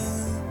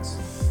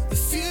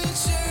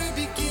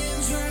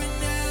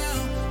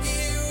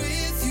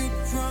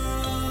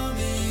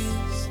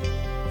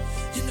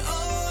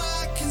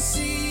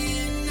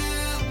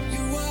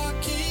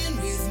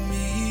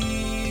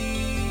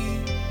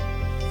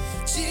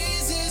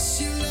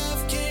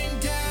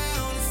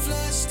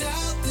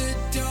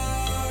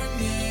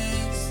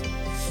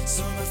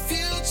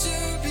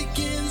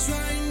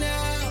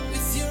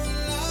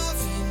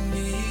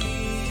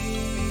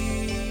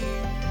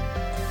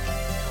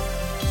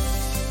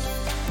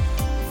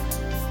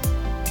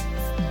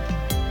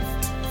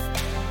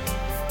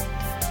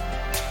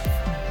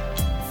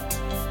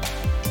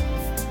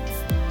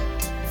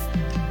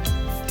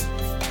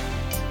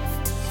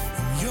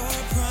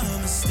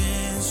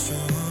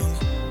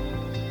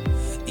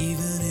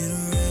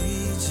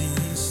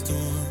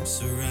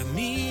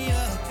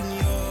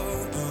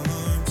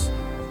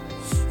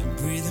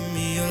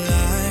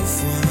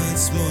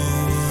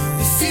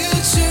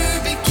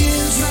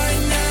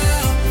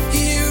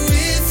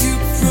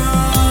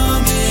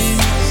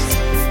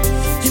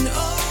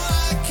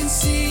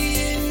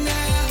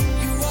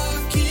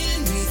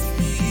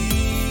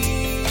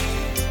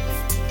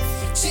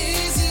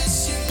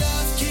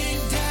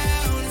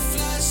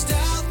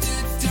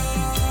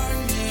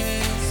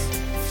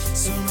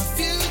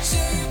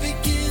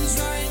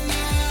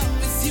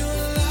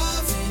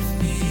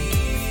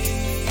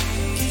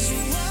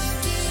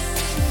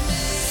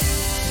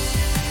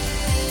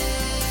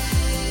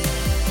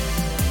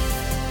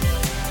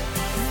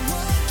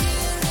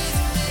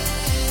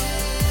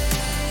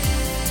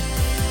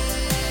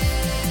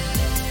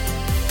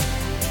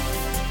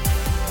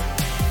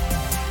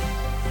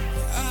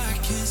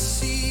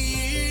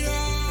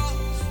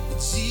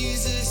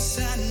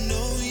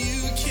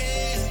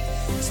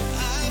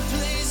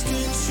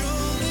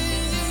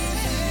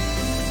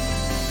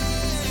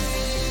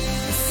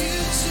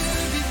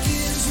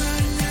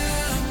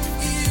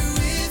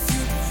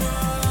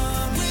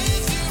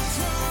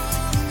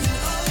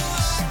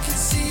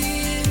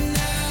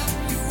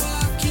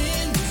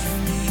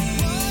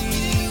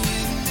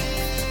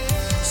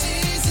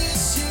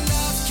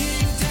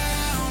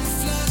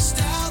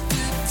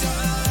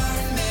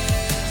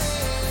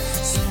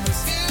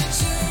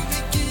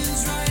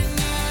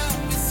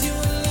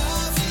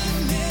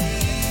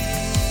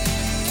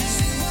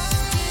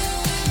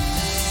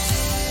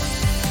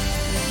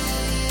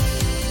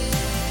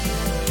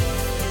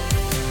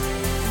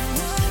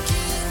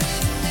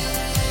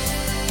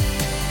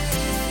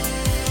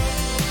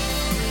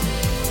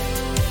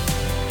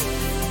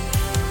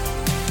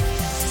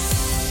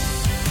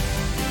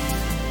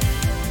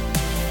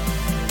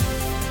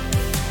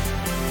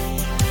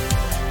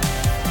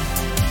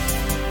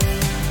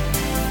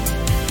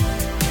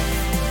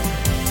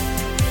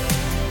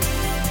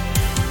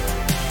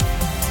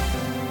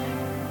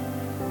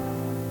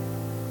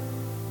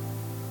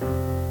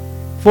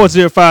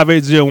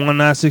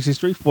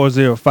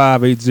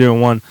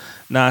 405-801-9663.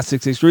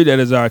 405-801-9663. That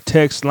is our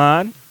text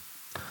line.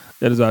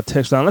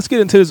 Let's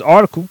get into this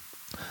article.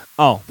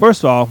 Oh,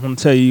 first of all, I want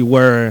to tell you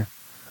where.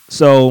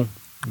 So,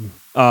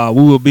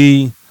 we will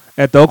be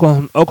at the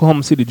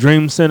Oklahoma City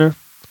Dream Center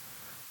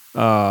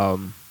at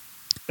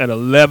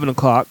 11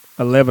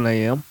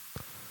 a.m.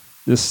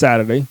 this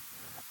Saturday.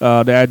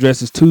 The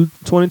address is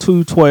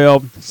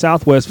 2212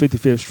 Southwest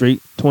 55th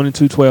Street,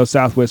 2212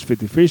 Southwest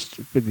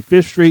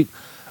 55th Street,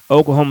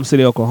 Oklahoma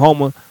City,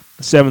 Oklahoma,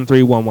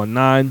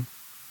 73119.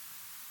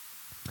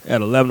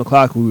 At 11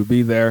 o'clock, we will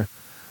be there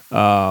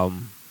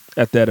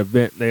at that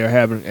event. They are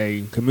having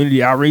a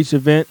community outreach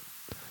event.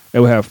 They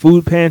will have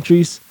food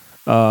pantries,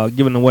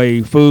 giving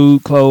away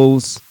food,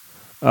 clothes,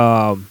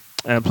 and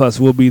plus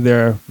we'll be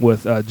there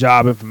with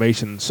job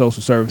information,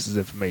 social services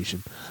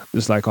information,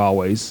 just like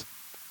always.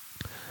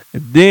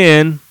 And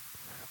then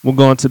we're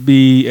going to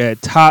be at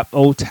Top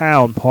O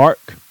Town Park.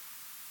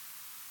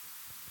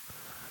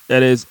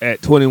 That is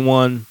at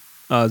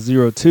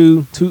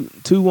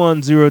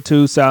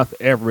 2102 South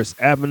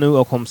Everest Avenue,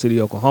 Oklahoma City,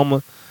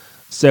 Oklahoma,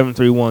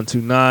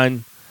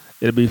 73129.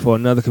 It'll be for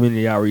another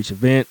community outreach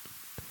event.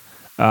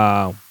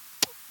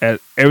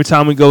 Every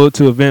time we go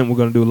to an event, we're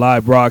going to do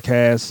live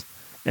broadcasts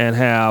and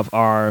have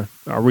our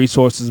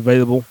resources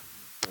available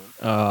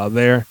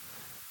there,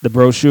 the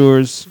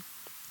brochures.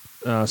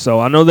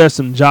 So I know there's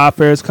some job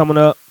fairs coming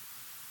up.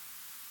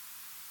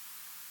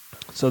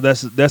 So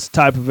that's the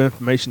type of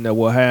information that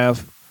we'll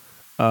have,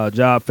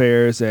 job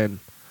fairs and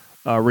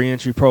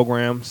reentry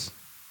programs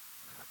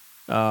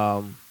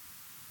from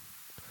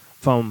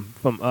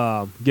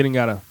getting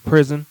out of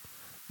prison.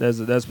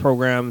 There's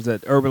programs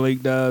that Urban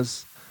League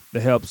does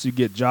that helps you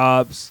get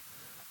jobs.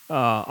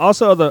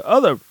 Also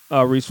other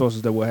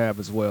resources that we'll have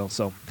as well.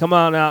 So come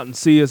on out and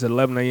see us at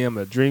 11 a.m.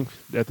 at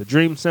the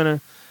Dream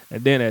Center,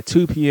 and then at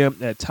 2 p.m.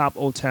 at Top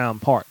O Town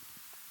Park.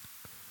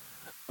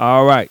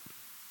 All right.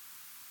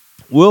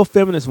 Will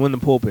feminists win the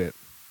pulpit?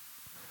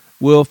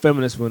 Will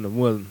feminists win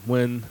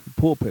the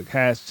pulpit?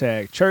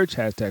 Hashtag church,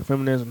 hashtag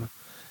feminism,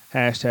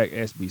 hashtag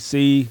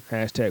SBC,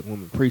 hashtag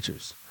women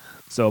preachers.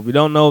 So if you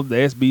don't know, the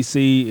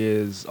SBC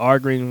is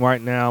arguing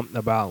right now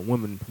about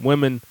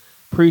women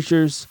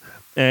preachers,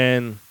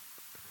 and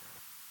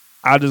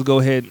I'll just go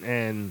ahead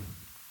and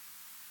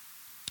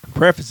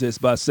preface this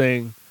by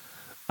saying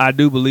I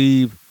do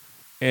believe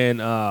in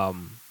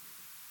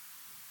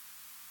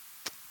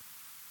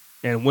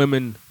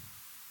women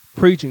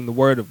preaching the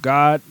word of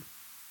God,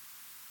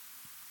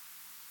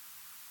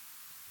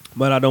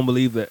 but I don't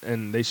believe that,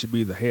 and they should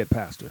be the head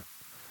pastor,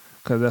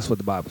 because that's what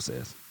the Bible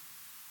says.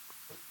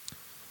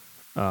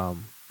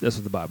 That's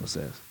what the Bible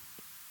says,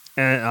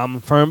 and I'm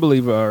a firm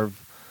believer of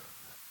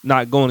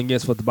not going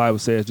against what the Bible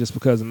says just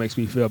because it makes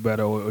me feel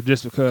better, or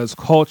just because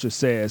culture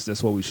says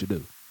that's what we should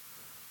do.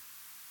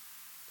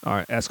 All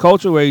right, as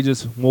culture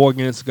wages war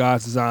against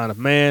God's design of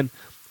man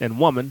and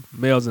woman,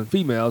 males and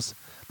females,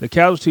 the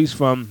casualties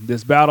from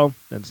this battle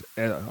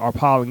are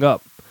piling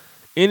up.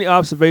 Any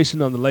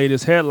observation on the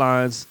latest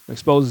headlines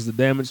exposes the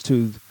damage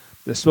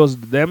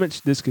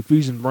this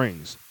confusion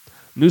brings.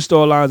 New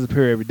storylines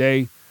appear every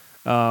day,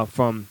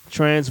 from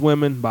trans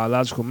women,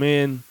 biological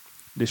men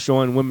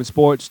destroying women's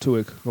sports, to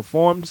a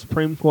reformed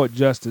Supreme Court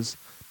justice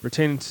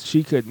pretending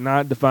she could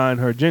not define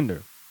her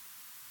gender,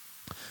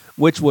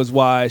 which was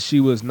why she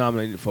was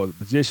nominated for the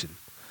position.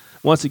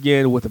 Once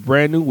again, with a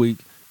brand new week,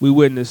 we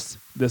witnessed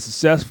the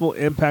successful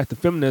impact of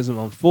feminism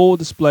on full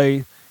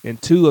display in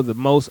two of the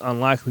most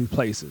unlikely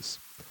places.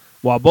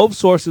 While both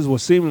sources were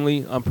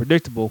seemingly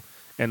unpredictable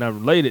and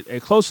unrelated, a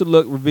closer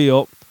look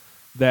revealed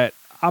that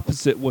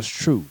opposite was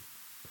true.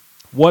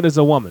 What is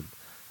a woman?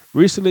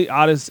 Recently,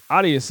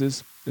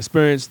 audiences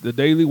experienced the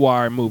Daily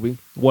Wire movie,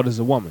 What is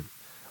a Woman?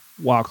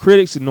 While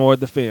critics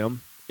ignored the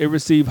film, it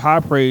received high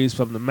praise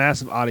from the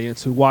massive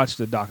audience who watched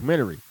the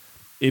documentary.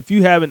 If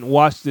you haven't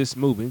watched this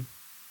movie,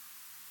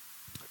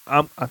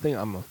 I'm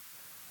gonna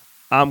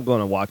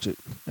watch it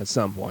at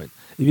some point.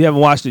 If you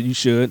haven't watched it, you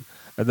should.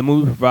 The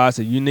movie provides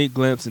a unique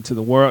glimpse into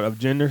the world of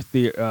gender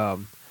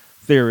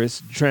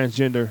theorists,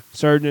 transgender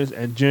surgeons,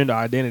 and gender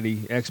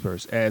identity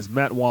experts, as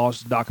Matt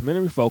Walsh's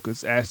documentary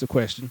focus asks the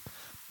question,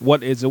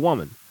 what is a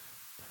woman?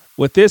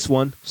 With this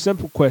one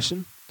simple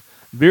question,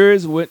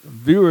 viewers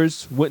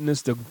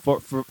witness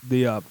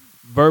the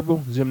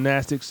verbal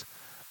gymnastics,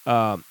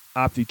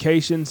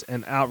 obfuscations,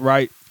 and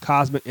outright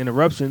cosmic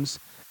interruptions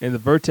in the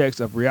vertex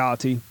of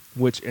reality,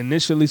 which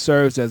initially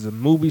serves as a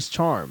movie's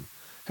charm.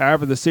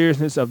 However, the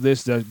seriousness of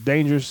this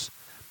dangerous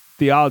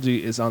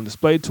theology is on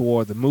display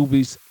toward the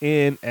movie's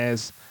end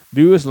as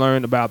viewers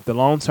learn about the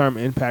long-term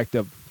impact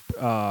of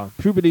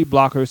puberty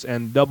blockers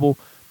and double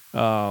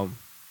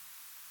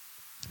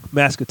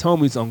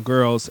mastectomies on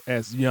girls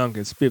as young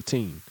as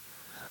 15.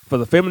 For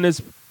the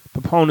feminist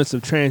proponents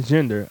of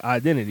transgender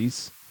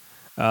identities,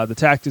 the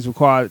tactics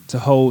required to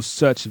hold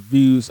such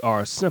views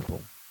are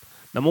simple.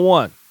 Number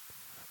one,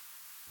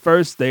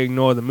 first, they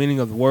ignore the meaning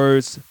of the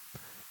words.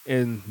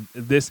 In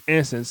this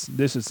instance,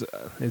 this is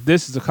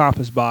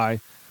accomplished by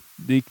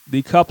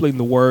decoupling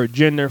the word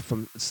gender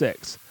from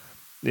sex.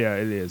 Yeah,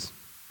 it is.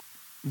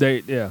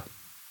 Yeah.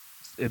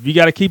 If you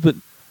got to keep it,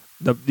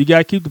 you got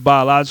to keep the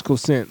biological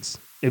sense.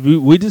 If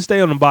we just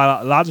stay on the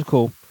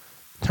biological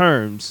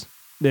terms,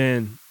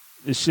 then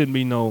it shouldn't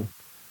be no.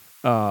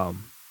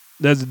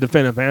 There's a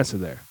definitive answer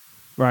there,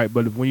 right?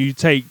 But when you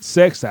take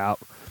sex out,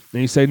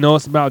 and you say no,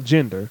 it's about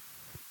gender,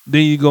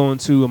 then you go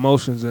into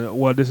emotions and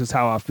well, this is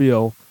how I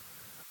feel.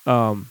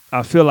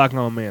 I feel like I'm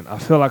a man. I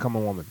feel like I'm a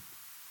woman.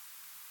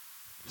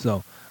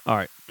 So, all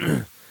right.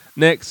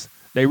 Next,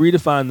 they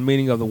redefine the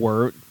meaning of the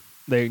word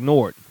they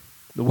ignored.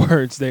 The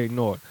words they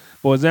ignored.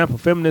 For example,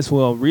 feminists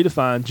will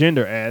redefine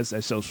gender as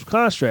a social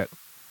construct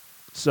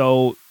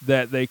so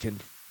that they can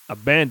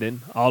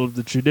abandon all of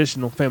the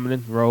traditional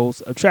feminine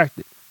roles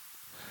attracted.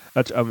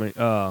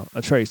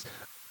 A trace.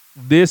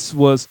 This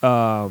was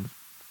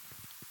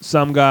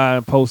some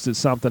guy posted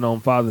something on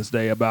Father's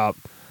Day about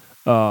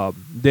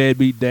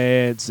deadbeat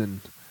dads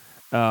and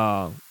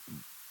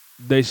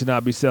they should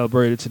not be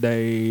celebrated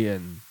today,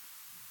 and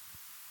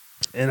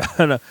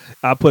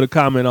I put a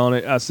comment on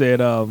it. I said,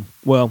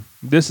 well,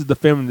 this is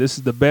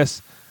the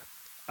best.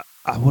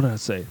 What did I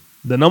say?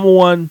 The number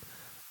one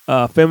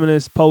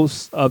feminist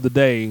post of the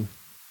day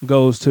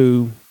goes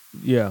to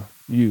you.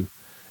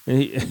 And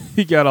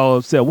he got all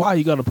upset. Why are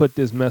you gonna put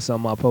this mess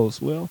on my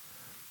post? Well,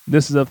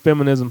 this is a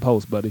feminism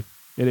post, buddy.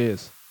 It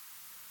is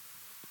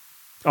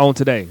on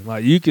today.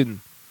 Like you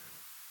can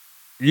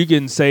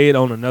say it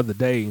on another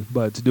day,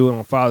 but to do it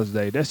on Father's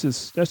Day, that's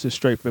just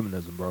straight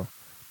feminism, bro.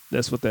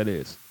 That's what that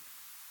is.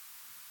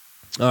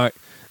 All right.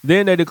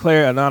 Then they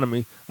declare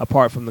anonymity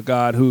apart from the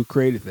God who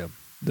created them.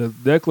 The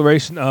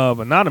declaration of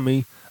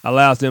anonymity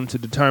allows them to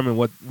determine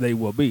what they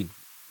will be.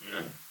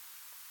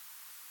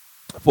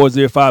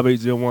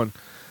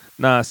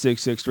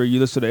 405-801-9663. You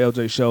listen to the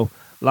LJ Show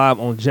live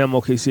on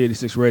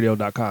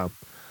GemOKC86Radio.com.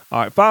 All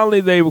right.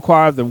 Finally, they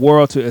require the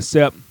world to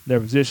accept their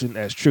position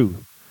as true.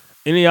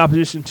 Any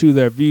opposition to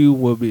their view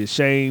will be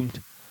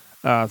ashamed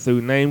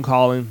through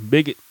name-calling,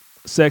 bigot,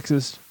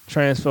 sexist,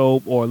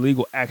 transphobe, or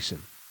legal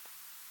action.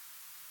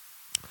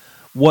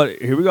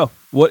 Here we go.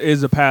 What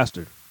is a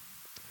pastor?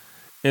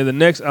 In the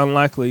next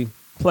unlikely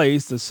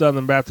place, the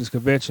Southern Baptist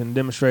Convention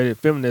demonstrated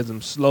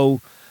feminism's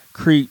slow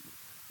creep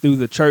through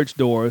the church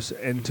doors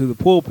and to the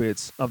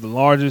pulpits of the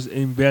largest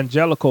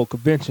evangelical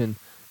convention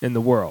in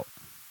the world.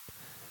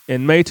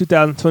 In May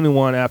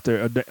 2021,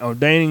 after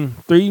ordaining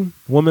 3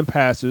 women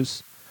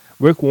pastors,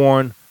 Rick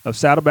Warren of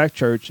Saddleback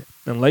Church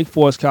in Lake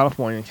Forest,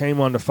 California,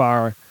 came under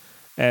fire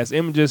as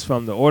images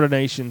from the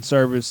ordination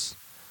service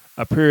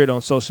appeared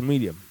on social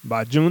media.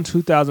 By June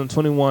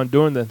 2021,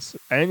 during the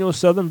annual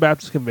Southern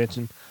Baptist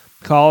Convention,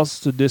 calls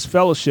to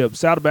disfellowship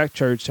Saddleback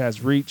Church had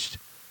reached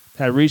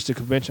the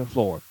convention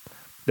floor.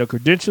 The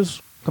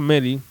Credentials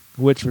Committee,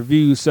 which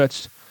reviews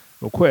such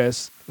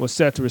requests, was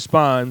set to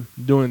respond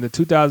during the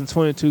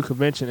 2022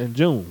 convention in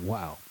June.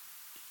 Wow.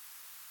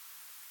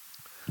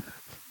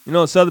 You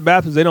know, Southern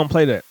Baptists, they don't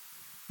play that.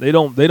 They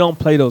don't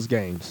play those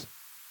games.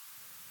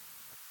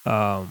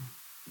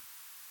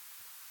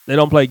 They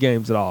don't play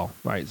games at all,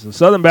 right? So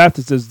Southern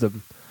Baptist is the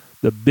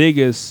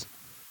biggest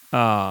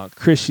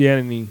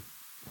Christianity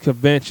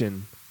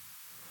convention,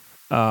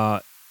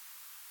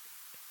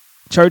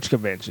 church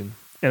convention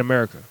in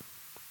America.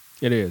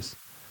 It is.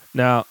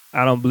 Now,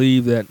 I don't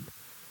believe that.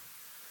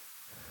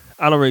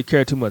 I don't really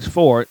care too much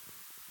for it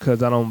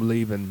because I don't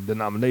believe in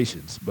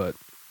denominations. But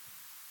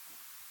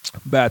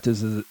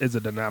Baptist is a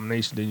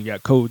denomination. Then you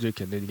got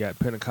Kojic, and then you got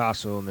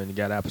Pentecostal, and then you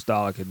got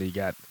Apostolic, and then you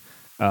got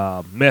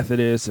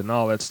Methodist and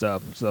all that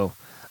stuff. So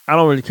I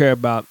don't really care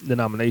about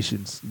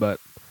denominations, but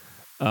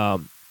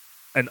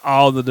in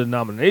all the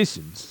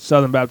denominations,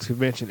 Southern Baptist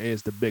Convention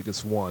is the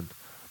biggest one.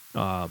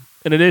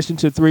 In addition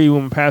to 3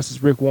 women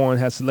pastors, Rick Warren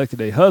has selected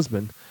a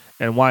husband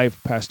and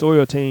wife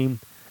pastoral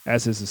team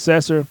as his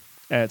successor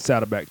at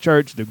Saddleback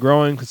Church. The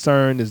growing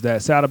concern is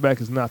that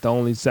Saddleback is not the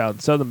only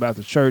Southern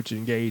Baptist church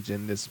engaged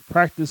in this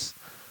practice.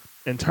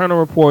 Internal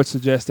reports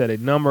suggest that a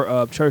number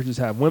of churches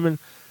have women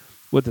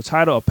with the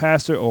title of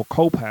pastor or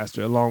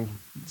co-pastor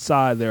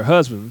alongside their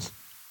husbands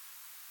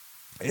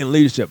in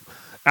leadership.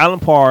 Alan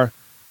Parr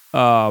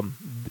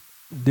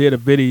did a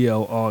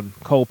video on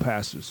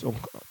co-pastors,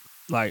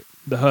 like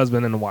the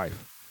husband and the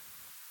wife,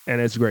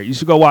 and it's great. You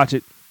should go watch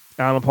it.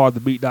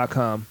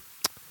 AlanParrTheBeat.com.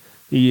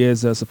 He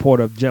is a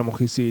supporter of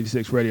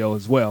GemOKC86 Radio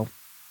as well.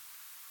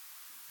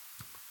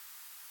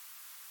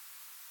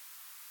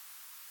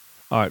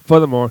 All right.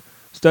 Furthermore,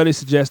 studies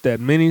suggest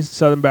that many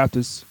Southern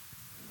Baptists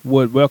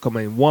would welcome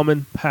a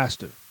woman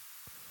pastor.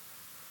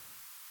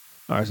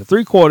 All right, so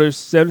 3/4,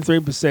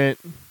 73%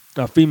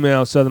 of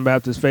female Southern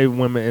Baptists favor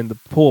women in the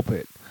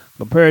pulpit,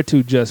 compared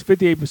to just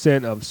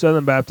 58% of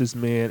Southern Baptist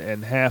men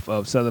and half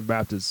of Southern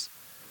Baptist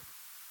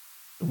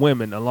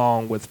women,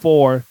 along with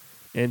 4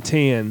 in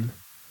 10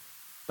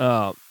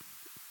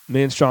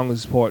 men strongly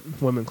support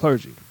women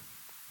clergy.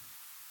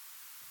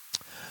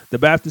 The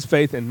Baptist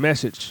Faith and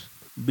Message,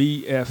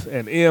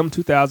 BF&M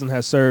 2000,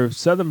 has served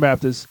Southern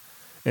Baptists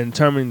in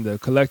determining the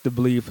collective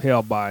belief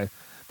held by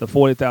the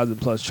 40,000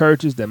 plus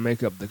churches that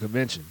make up the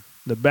convention.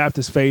 The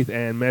Baptist Faith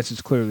and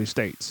Message clearly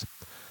states,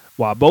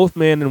 While both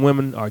men and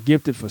women are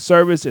gifted for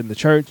service in the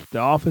church, the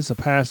office of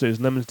pastor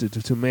is limited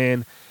to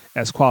men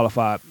as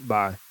qualified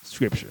by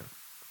Scripture.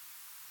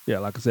 Yeah,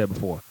 like I said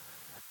before.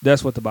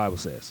 That's what the Bible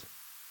says.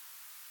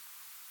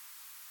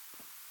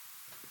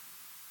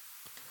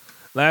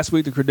 Last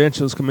week, the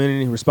credentials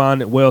committee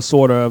responded well,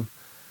 sort of.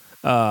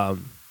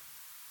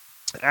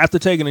 After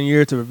taking a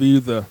year to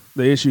review the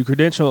issue,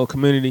 Credential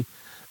Committee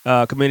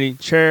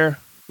Chair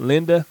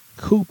Linda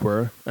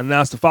Cooper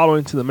announced the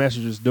following to the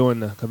messengers during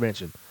the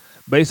convention.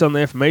 Based on the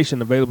information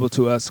available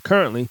to us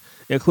currently,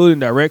 including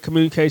direct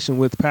communication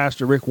with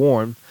Pastor Rick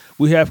Warren,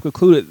 we have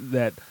concluded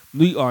that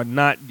we are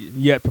not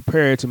yet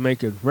prepared to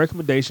make a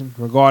recommendation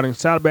regarding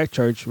Saddleback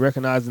Church,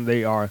 recognizing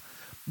they are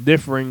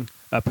differing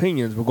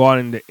opinions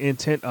regarding the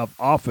intent of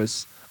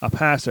office of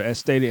pastor as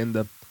stated in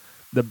the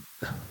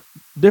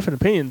different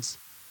opinions.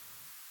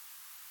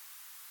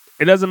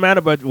 It doesn't matter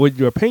about what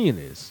your opinion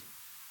is.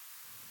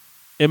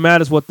 It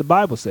matters what the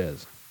Bible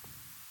says.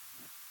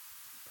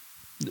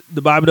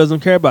 The Bible doesn't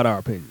care about our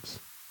opinions.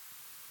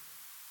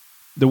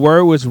 The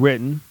word was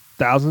written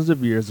thousands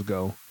of years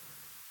ago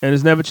and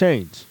has never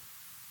changed.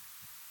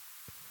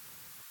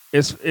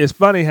 It's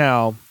funny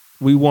how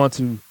we want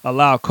to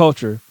allow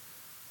culture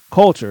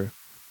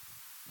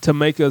to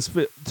make us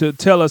to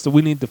tell us that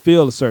we need to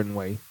feel a certain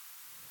way.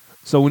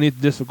 So we need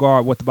to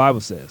disregard what the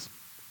Bible says.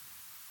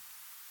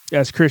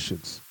 As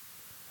Christians,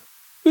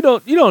 you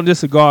don't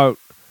disregard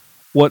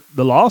what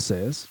the law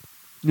says.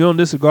 You don't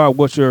disregard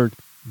what your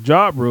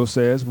job rule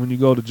says when you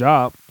go to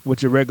job,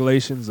 with your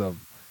regulations of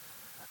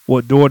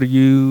what door to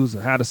use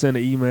and how to send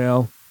an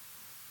email.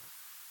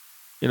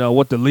 You know,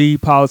 what the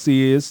leave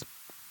policy is.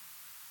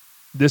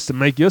 Just to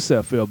make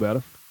yourself feel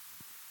better.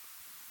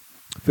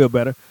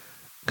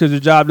 Because your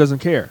job doesn't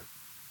care.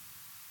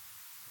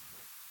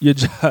 Your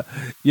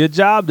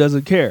job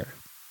doesn't care.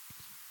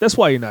 That's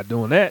why you're not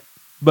doing that.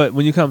 But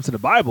when you come to the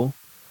Bible,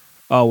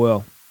 oh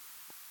well,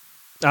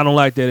 I don't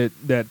like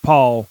that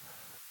Paul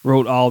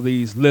wrote all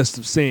these lists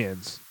of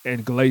sins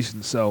in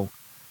Galatians. So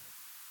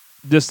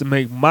just to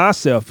make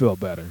myself feel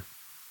better.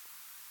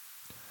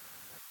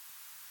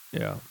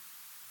 Yeah.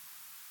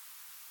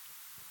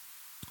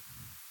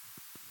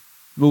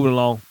 Moving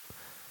along.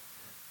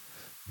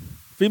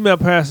 Female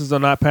pastors are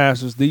not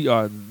pastors.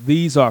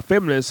 These are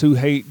feminists who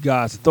hate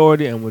God's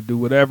authority and will do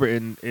whatever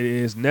it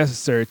is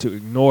necessary to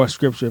ignore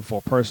Scripture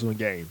for personal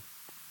gain.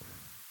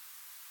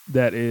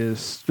 That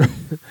is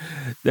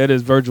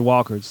Virgil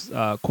Walker's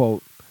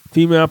quote.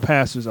 Female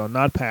pastors are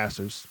not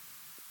pastors.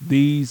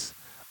 These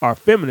are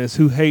feminists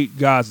who hate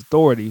God's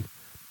authority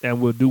and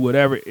will do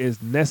whatever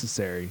is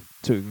necessary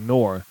to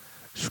ignore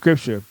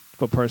Scripture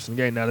for personal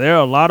gain. Now, there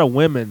are a lot of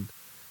women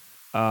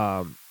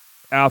out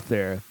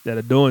there that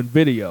are doing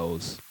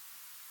videos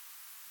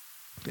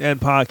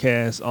and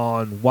podcasts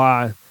on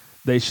why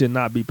they should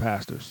not be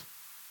pastors.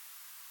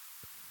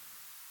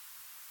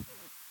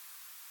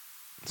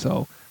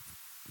 So,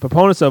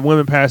 proponents of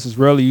women pastors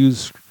rarely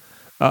use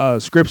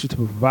Scripture to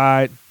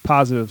provide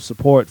positive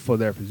support for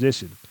their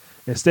position.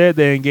 Instead,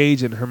 they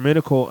engage in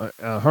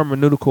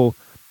hermeneutical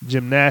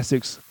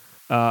gymnastics,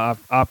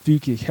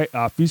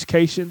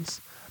 obfuscations,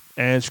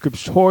 and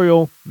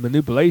scriptural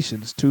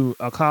manipulations to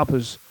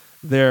accomplish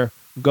their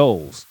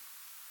goals.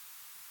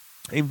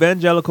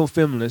 Evangelical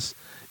feminists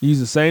use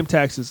the same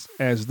tactics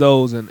as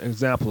those in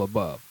example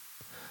above.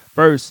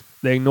 First,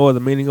 they ignore the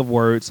meaning of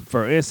words.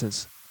 For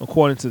instance,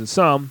 according to the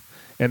Psalm,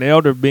 an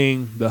elder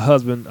being the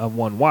husband of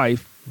one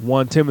wife,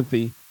 1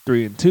 Timothy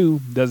 3:2,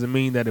 doesn't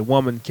mean that a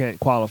woman can't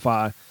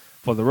qualify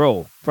for the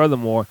role.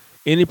 Furthermore,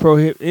 any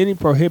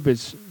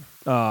prohibited.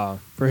 I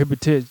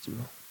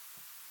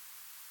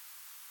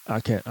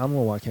don't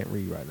know why I can't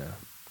read right now.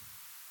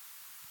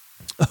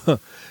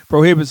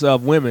 Prohibits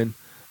of women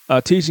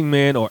teaching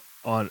men or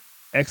on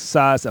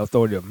exercise the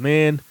authority of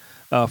men.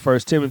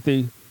 1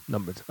 Timothy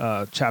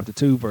chapter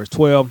 2 verse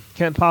 12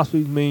 can't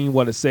possibly mean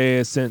what it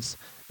says, since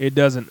it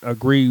doesn't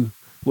agree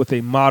with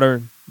a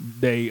modern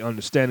day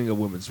understanding of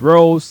women's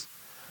roles.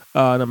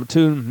 Number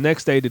 2,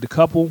 next they did a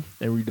couple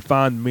and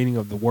redefine the meaning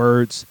of the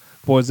words.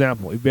 For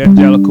example,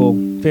 evangelical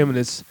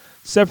feminists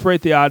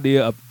separate the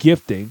idea of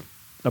gifting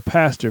a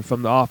pastor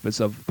from the office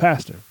of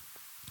pastor.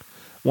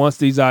 Once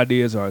these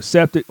ideas are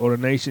accepted,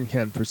 ordination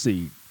can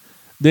proceed.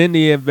 Then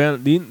the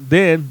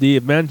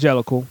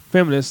evangelical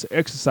feminists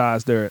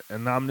exercise their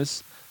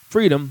anonymous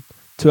freedom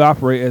to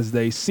operate as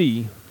they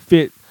see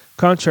fit,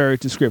 contrary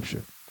to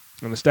Scripture,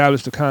 and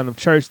establish the kind of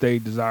church they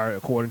desire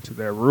according to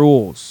their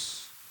rules.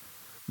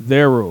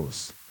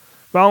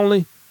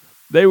 Finally,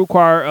 they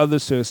require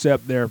others to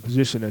accept their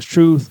position as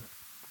truth.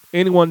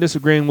 Anyone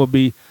disagreeing will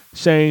be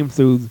shamed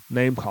through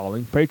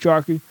name-calling,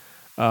 patriarchy,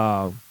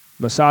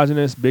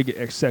 misogynist, bigot,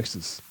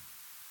 sexist.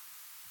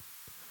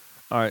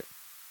 All right.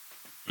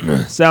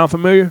 Sound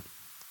familiar?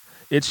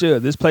 It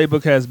should. This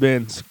playbook has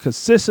been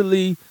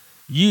consistently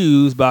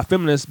used by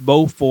feminists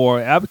both for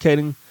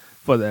advocating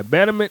for the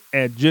abandonment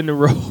and gender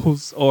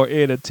roles or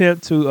in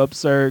attempt to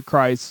assert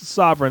Christ's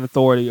sovereign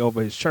authority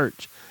over his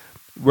church.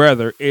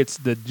 Whether it's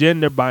the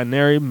gender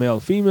binary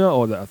male-female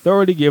or the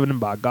authority given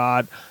by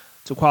God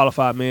to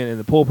qualify men in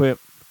the pulpit,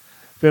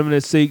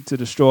 Feminists seek to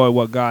destroy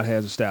what God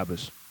has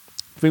established.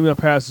 Female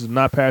pastors are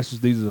not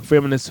pastors. These are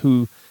feminists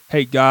who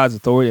hate God's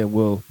authority and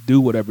will do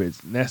whatever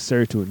is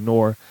necessary to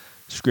ignore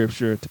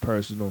Scripture to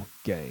personal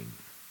gain.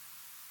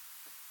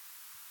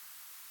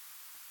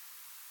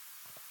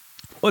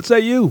 What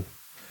say you?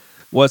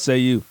 What say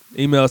you?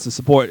 Email us to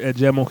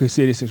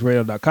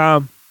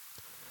support@JamOKC86radio.com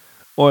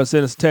or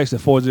send us a text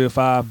at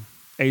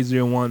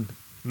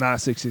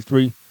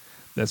 405-801-9663.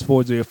 That's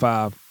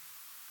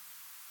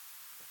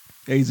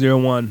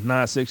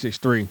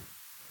 405-801-9663.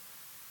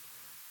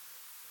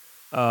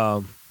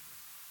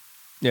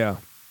 Yeah.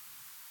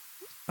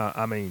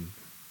 I mean,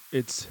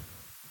 it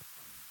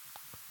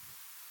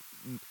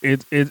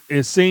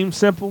seems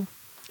simple.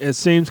 It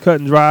seems cut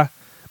and dry,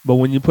 but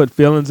when you put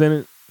feelings in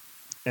it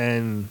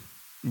and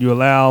you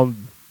allow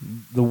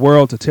the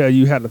world to tell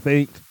you how to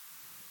think,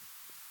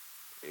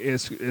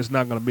 it's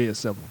not going to be as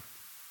simple.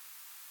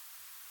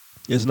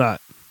 It's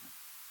not.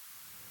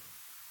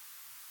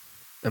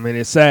 I mean,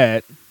 it's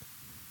sad,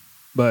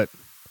 but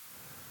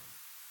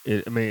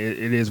it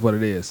is what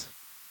it is.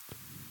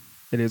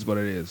 It is what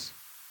it is.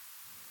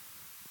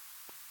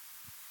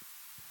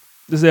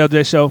 This is the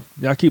LJ Show.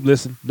 Y'all keep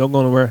listening. Don't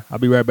go nowhere. I'll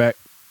be right back.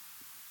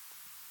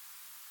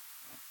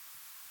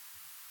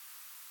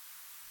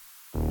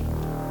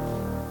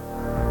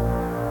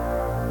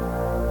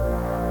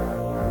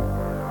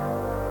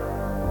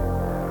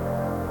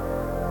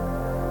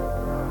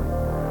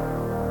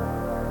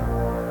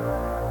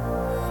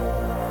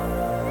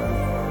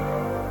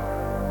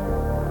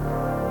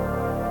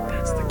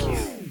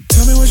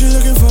 Tell me what you're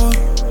looking for.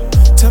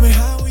 Tell me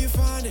how will you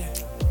find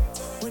it.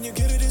 When you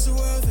get it, is it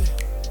worth it?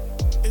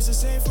 Is it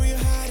safe where you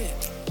hide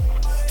it?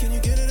 Can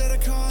you get it out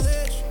of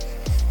college?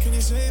 Can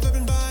you save up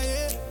and buy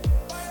it?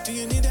 Do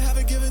you need to have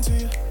it given to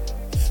you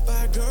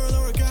by a girl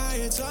or a guy?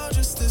 It's all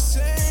just the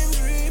same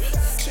dream,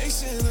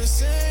 chasing the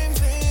same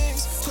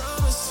things,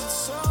 promising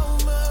so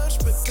much,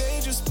 but they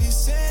just be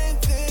saying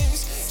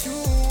things.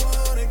 You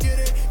wanna get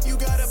it, you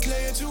gotta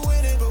play it to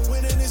win it, but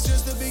winning is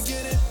just the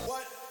beginning.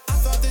 I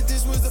thought that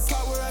this was the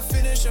part where I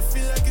finish. I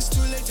feel like it's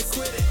too late to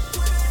quit it.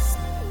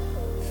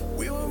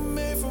 We were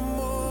made for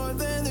more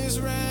than this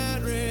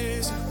rat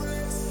race.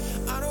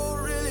 I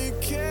don't really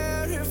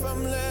care if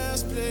I'm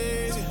last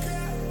place.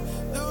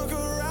 Look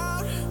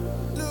around,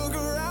 look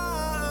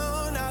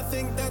around. I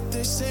think that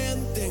they're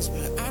saying things,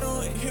 but I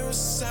don't hear a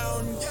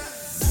sound.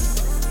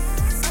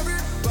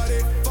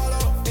 Everybody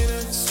follow in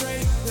a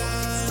straight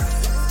line.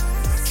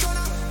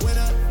 Tryna win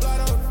a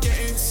lotto,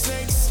 getting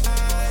snakes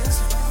eyes.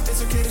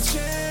 It's okay to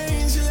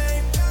change your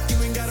lane. You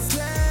ain't gotta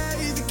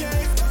play the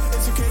game.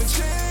 It's okay to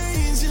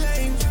change your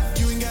lane.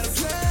 You ain't gotta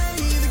play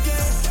the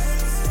game.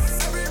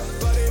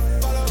 Everybody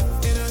follow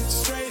in a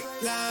straight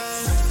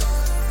line.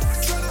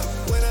 Tryna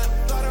win a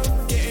lotto,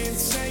 getting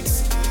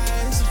snakes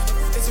eyes.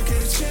 It's okay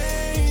to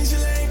change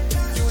your lane.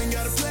 You ain't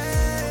gotta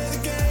play the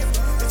game.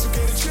 It's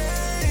okay to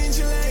change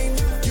your lane.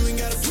 You ain't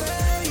gotta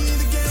play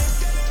the game.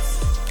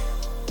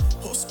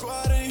 Whole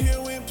squad in here,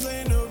 we ain't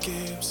playing no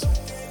games.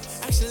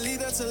 Actually,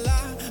 that's a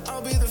lie.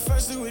 I'll be the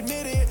first to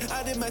admit it.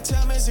 I did my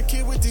time as a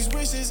kid with these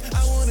wishes.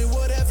 I wanted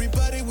what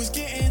everybody was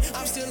getting.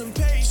 I'm still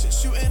impatient,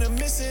 shooting and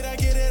miss it. I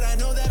get it, I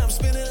know that I'm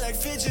spinning like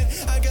fidget.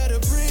 I gotta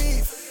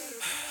breathe.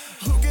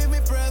 Who gave me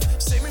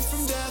breath? Save me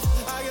from death.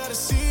 I gotta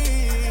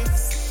see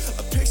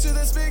a picture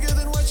that's bigger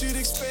than what you'd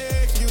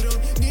expect. You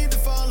don't need to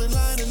fall in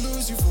line and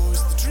lose your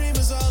voice. The dream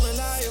is all a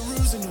lie, a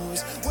ruse and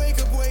noise.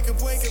 Wake up, wake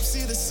up, wake up,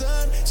 see the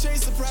sun.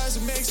 Chase the prize,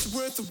 it makes it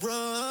worth the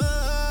run.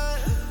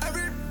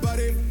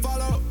 Everybody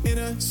follow in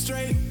a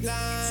straight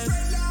line.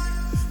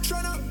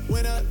 Tryna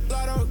win a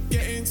lotto,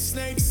 getting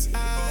snakes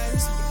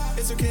eyes.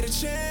 It's okay to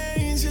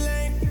change your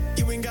lane.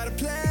 You ain't gotta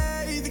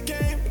play the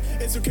game.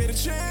 It's okay to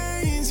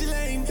change your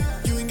lane.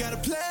 You ain't gotta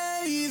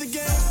play the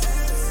game.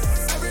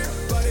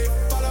 Everybody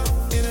follow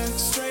in a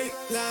straight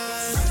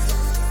line.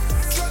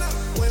 Tryna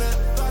win a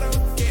lotto,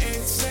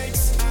 getting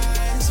snakes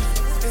eyes.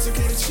 It's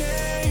okay to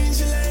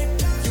change your lane.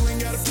 You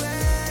ain't gotta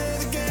play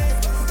the game.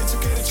 It's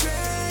okay to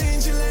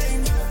change your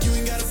lane. You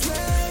ain't gotta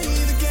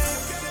play the game.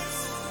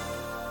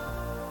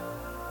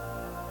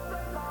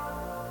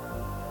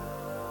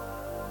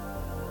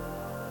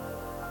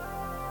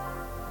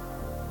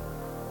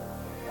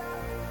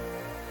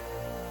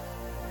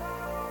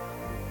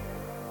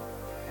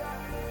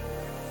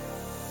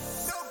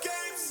 No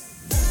games.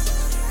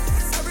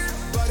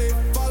 Everybody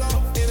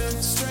follow in a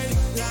straight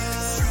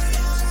line.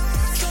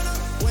 Tryna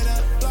win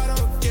a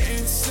lotto,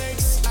 getting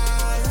snakes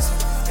eyes.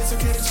 It's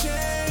okay to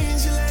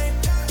change your lane.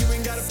 You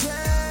ain't gotta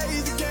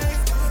play the game.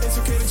 It's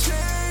okay to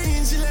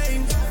change your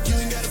lane. You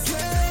ain't gotta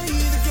play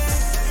the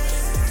game.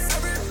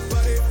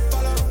 Everybody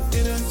follow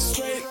in a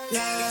straight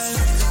line.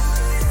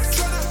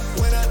 Tryna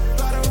win a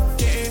lotto,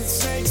 getting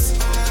snakes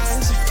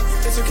eyes.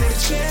 It's okay to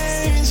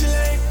change your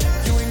lane.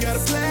 You ain't gotta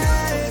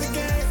play the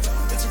game.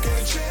 It's okay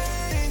to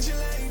change your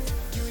lane.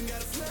 You ain't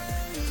gotta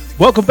play.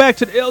 Welcome back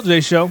to the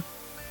LJ Show.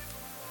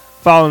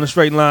 Following the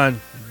straight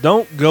line.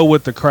 Don't go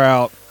with the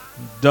crowd.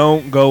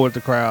 Don't go with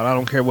the crowd. I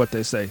don't care what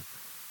they say.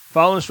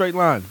 Follow the straight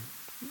line.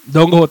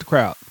 Don't go with the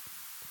crowd.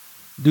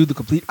 Do the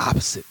complete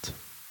opposite.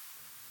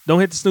 Don't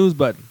hit the snooze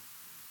button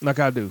like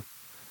I do.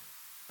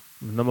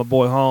 I know my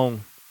boy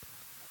Hong,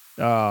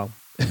 uh,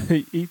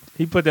 he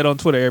put that on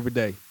Twitter every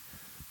day.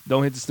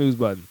 Don't hit the snooze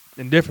button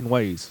in different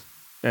ways.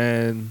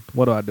 And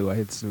what do? I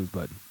hit the snooze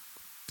button.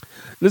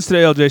 Listen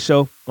to the LJ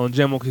Show on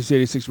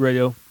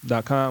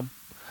JamOKC86Radio.com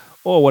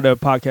or whatever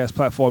podcast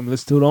platform you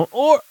listen to it on,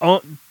 or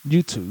on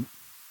YouTube.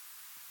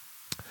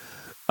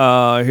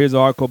 Here's an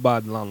article by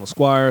Delano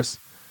Squires.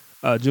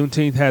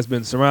 Juneteenth has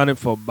been surrounded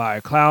by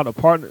a cloud of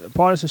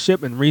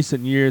partisanship in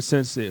recent years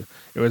since it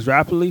was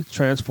rapidly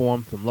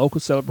transformed from local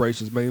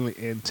celebrations, mainly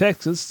in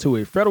Texas, to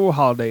a federal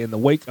holiday in the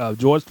wake of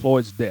George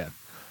Floyd's death.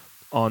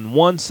 On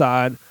one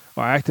side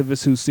are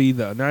activists who see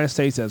the United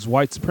States as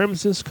white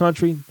supremacist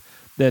country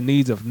that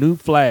needs a new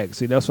flag.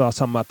 See, that's what I was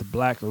talking about, the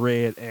black,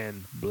 red,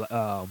 and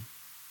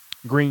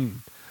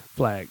green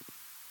flag.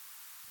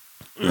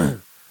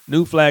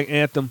 New flag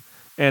anthem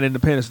and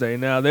Independence Day.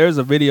 Now, there's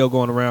a video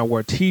going around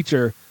where a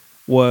teacher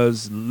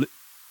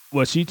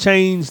she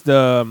changed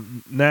the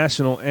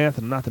national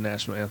anthem, not the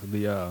national anthem,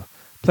 the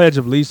Pledge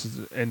of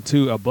Allegiance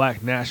into a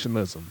black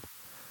nationalism.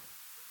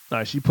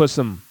 She put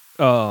some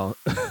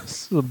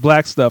some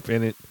black stuff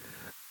in it.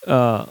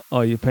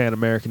 Your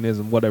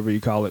Pan-Americanism, whatever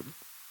you call it.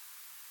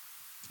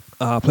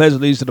 Pledge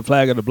allegiance to the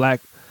flag of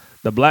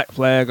the black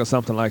flag or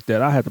something like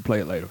that. I have to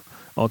play it later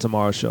on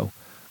tomorrow's show.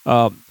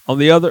 On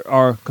the other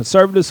are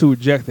conservatives who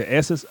reject the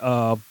essence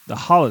of the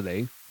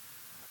holiday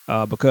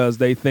because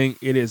they think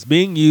it is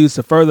being used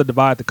to further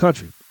divide the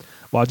country.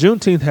 While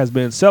Juneteenth has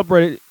been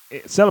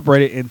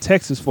celebrated in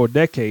Texas for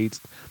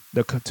decades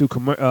to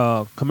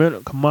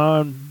commemorate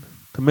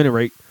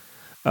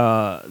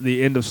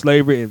the end of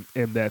slavery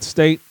in that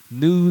state,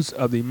 news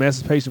of the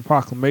Emancipation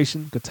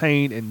Proclamation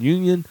contained in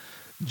Union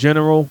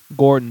General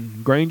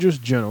Gordon Granger's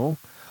General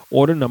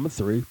Order Number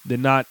 3 did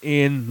not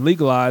end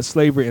legalized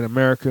slavery in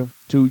America.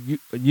 Two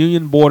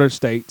Union border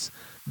states,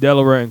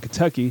 Delaware and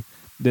Kentucky,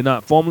 did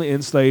not formally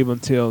enslave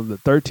until the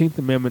 13th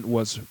Amendment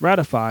was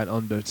ratified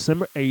on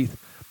December 8,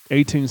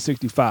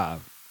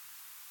 1865.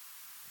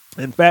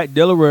 In fact,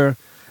 Delaware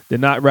did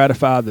not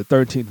ratify the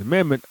 13th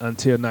Amendment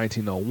until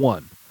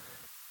 1901,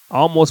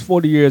 almost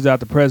 40 years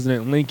after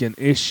President Lincoln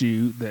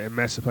issued the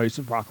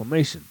Emancipation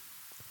Proclamation.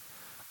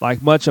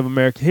 Like much of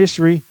American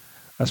history,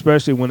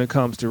 especially when it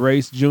comes to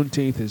race,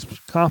 Juneteenth is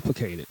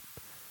complicated.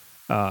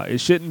 It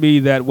shouldn't be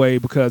that way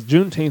because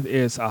Juneteenth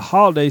is a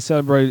holiday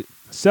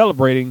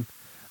celebrating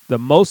the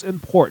most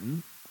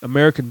important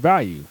American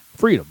value,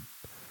 freedom.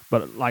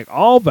 But like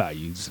all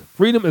values,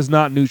 freedom is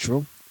not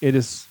neutral. It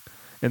is,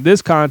 in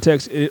this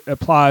context, it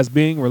applies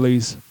being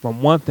released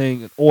from one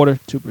thing in order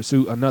to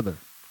pursue another.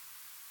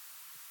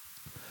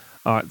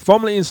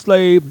 Formerly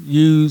enslaved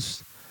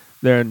use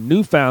their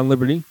newfound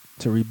liberty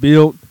to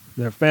rebuild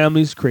their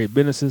families, create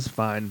businesses,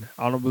 fight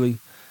honorably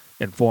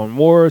in foreign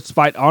wars,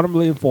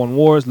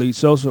 lead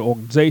social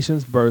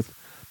organizations, birth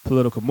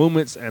political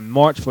movements, and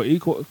march for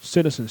equal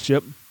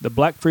citizenship. The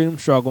black freedom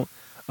struggle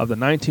of the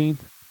 19th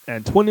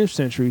and 20th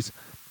centuries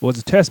was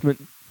a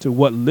testament to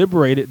what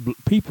liberated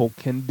people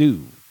can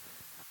do.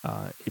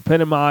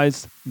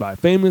 Epitomized by a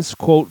famous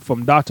quote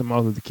from Dr.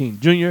 Martin Luther King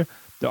Jr.,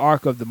 "The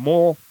arc of the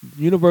moral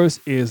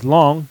universe is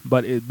long,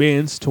 but it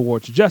bends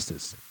towards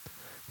justice."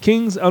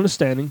 King's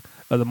understanding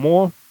of the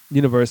moral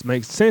universe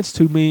makes sense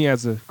to me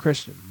as a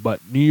Christian, but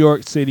New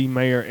York City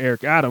Mayor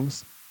Eric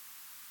Adams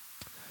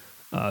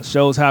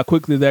shows how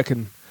quickly that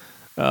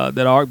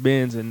arc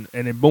bends and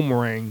in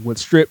boomerang when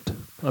stripped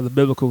of the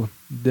biblical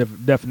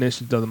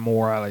definitions of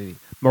the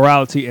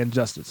morality and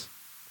justice.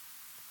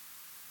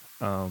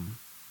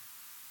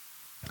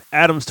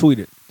 Adams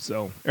tweeted.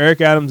 So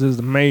Eric Adams is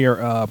the mayor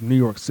of New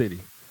York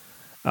City.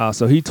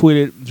 So he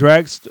tweeted,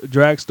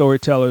 drag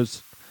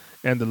storytellers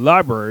and the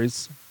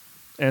libraries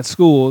and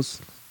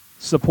schools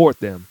support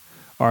them,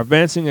 are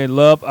advancing a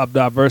love of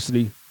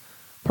diversity,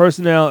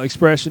 personnel,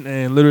 expression,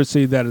 and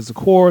literacy that is the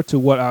core to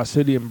what our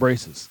city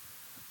embraces.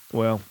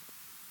 Well,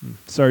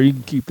 sir, you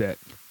can keep that.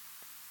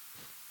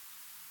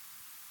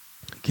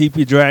 Keep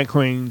your drag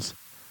queens.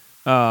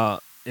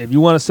 If you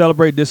want to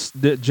celebrate this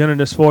gender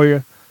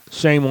dysphoria,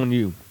 shame on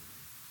you.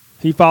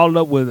 He followed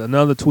up with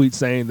another tweet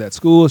saying that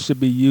schools should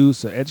be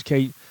used to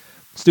educate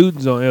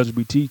students on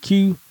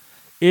LGBTQ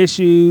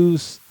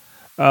issues.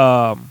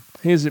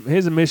 His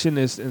admission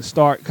is in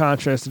stark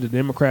contrast to the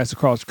Democrats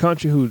across the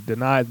country who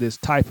denied this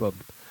type of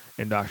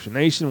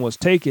indoctrination was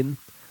taking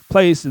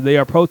place. They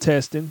are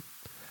protesting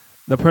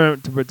the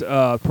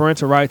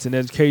parental rights and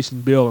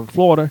education bill in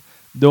Florida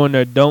during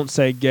their Don't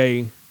Say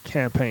Gay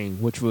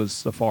campaign, which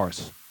was a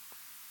farce.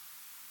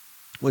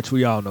 Which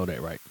we all know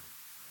that, right?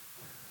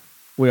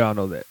 We all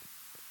know that.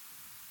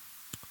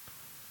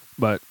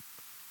 But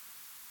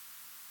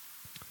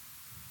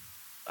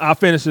I'll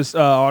finish this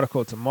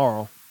article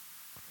tomorrow.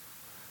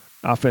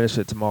 I'll finish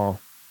it tomorrow.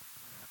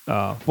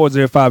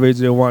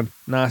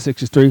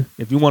 405-801-9663.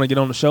 If you want to get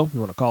on the show, you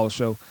want to call the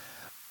show,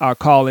 our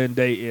call-in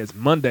day is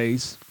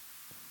Mondays.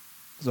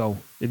 So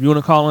if you want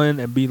to call in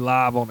and be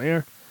live on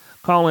air,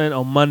 call in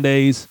on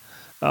Mondays.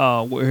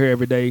 We're here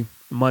every day,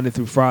 Monday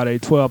through Friday,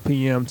 12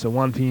 p.m. to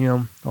 1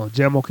 p.m. on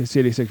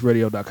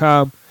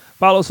JamOKC86Radio.com.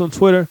 Follow us on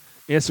Twitter,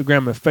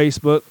 Instagram, and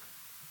Facebook.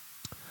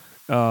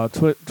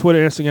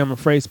 Twitter, Instagram, and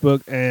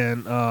Facebook,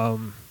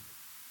 and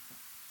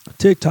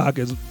TikTok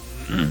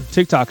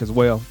as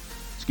well.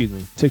 Excuse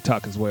me,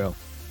 TikTok as well.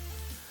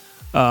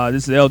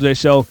 This is the LJ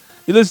Show.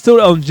 You listen to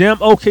it on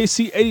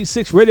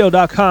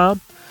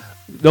JamOKC86Radio.com.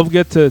 Don't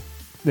forget to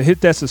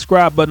hit that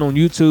subscribe button on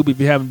YouTube if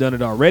you haven't done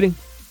it already.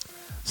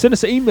 Send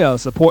us an email,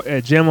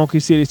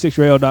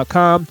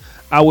 support@JamOKC86Radio.com.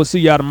 I will see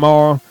y'all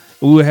tomorrow.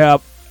 We will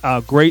have a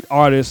great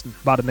artist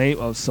by the name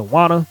of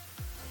Sawana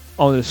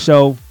on the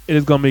show. It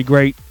is going to be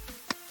great.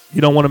 You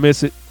don't want to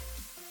miss it.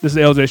 This is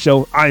the LJ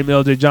Show. I am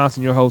LJ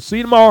Johnson, your host. See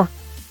you tomorrow.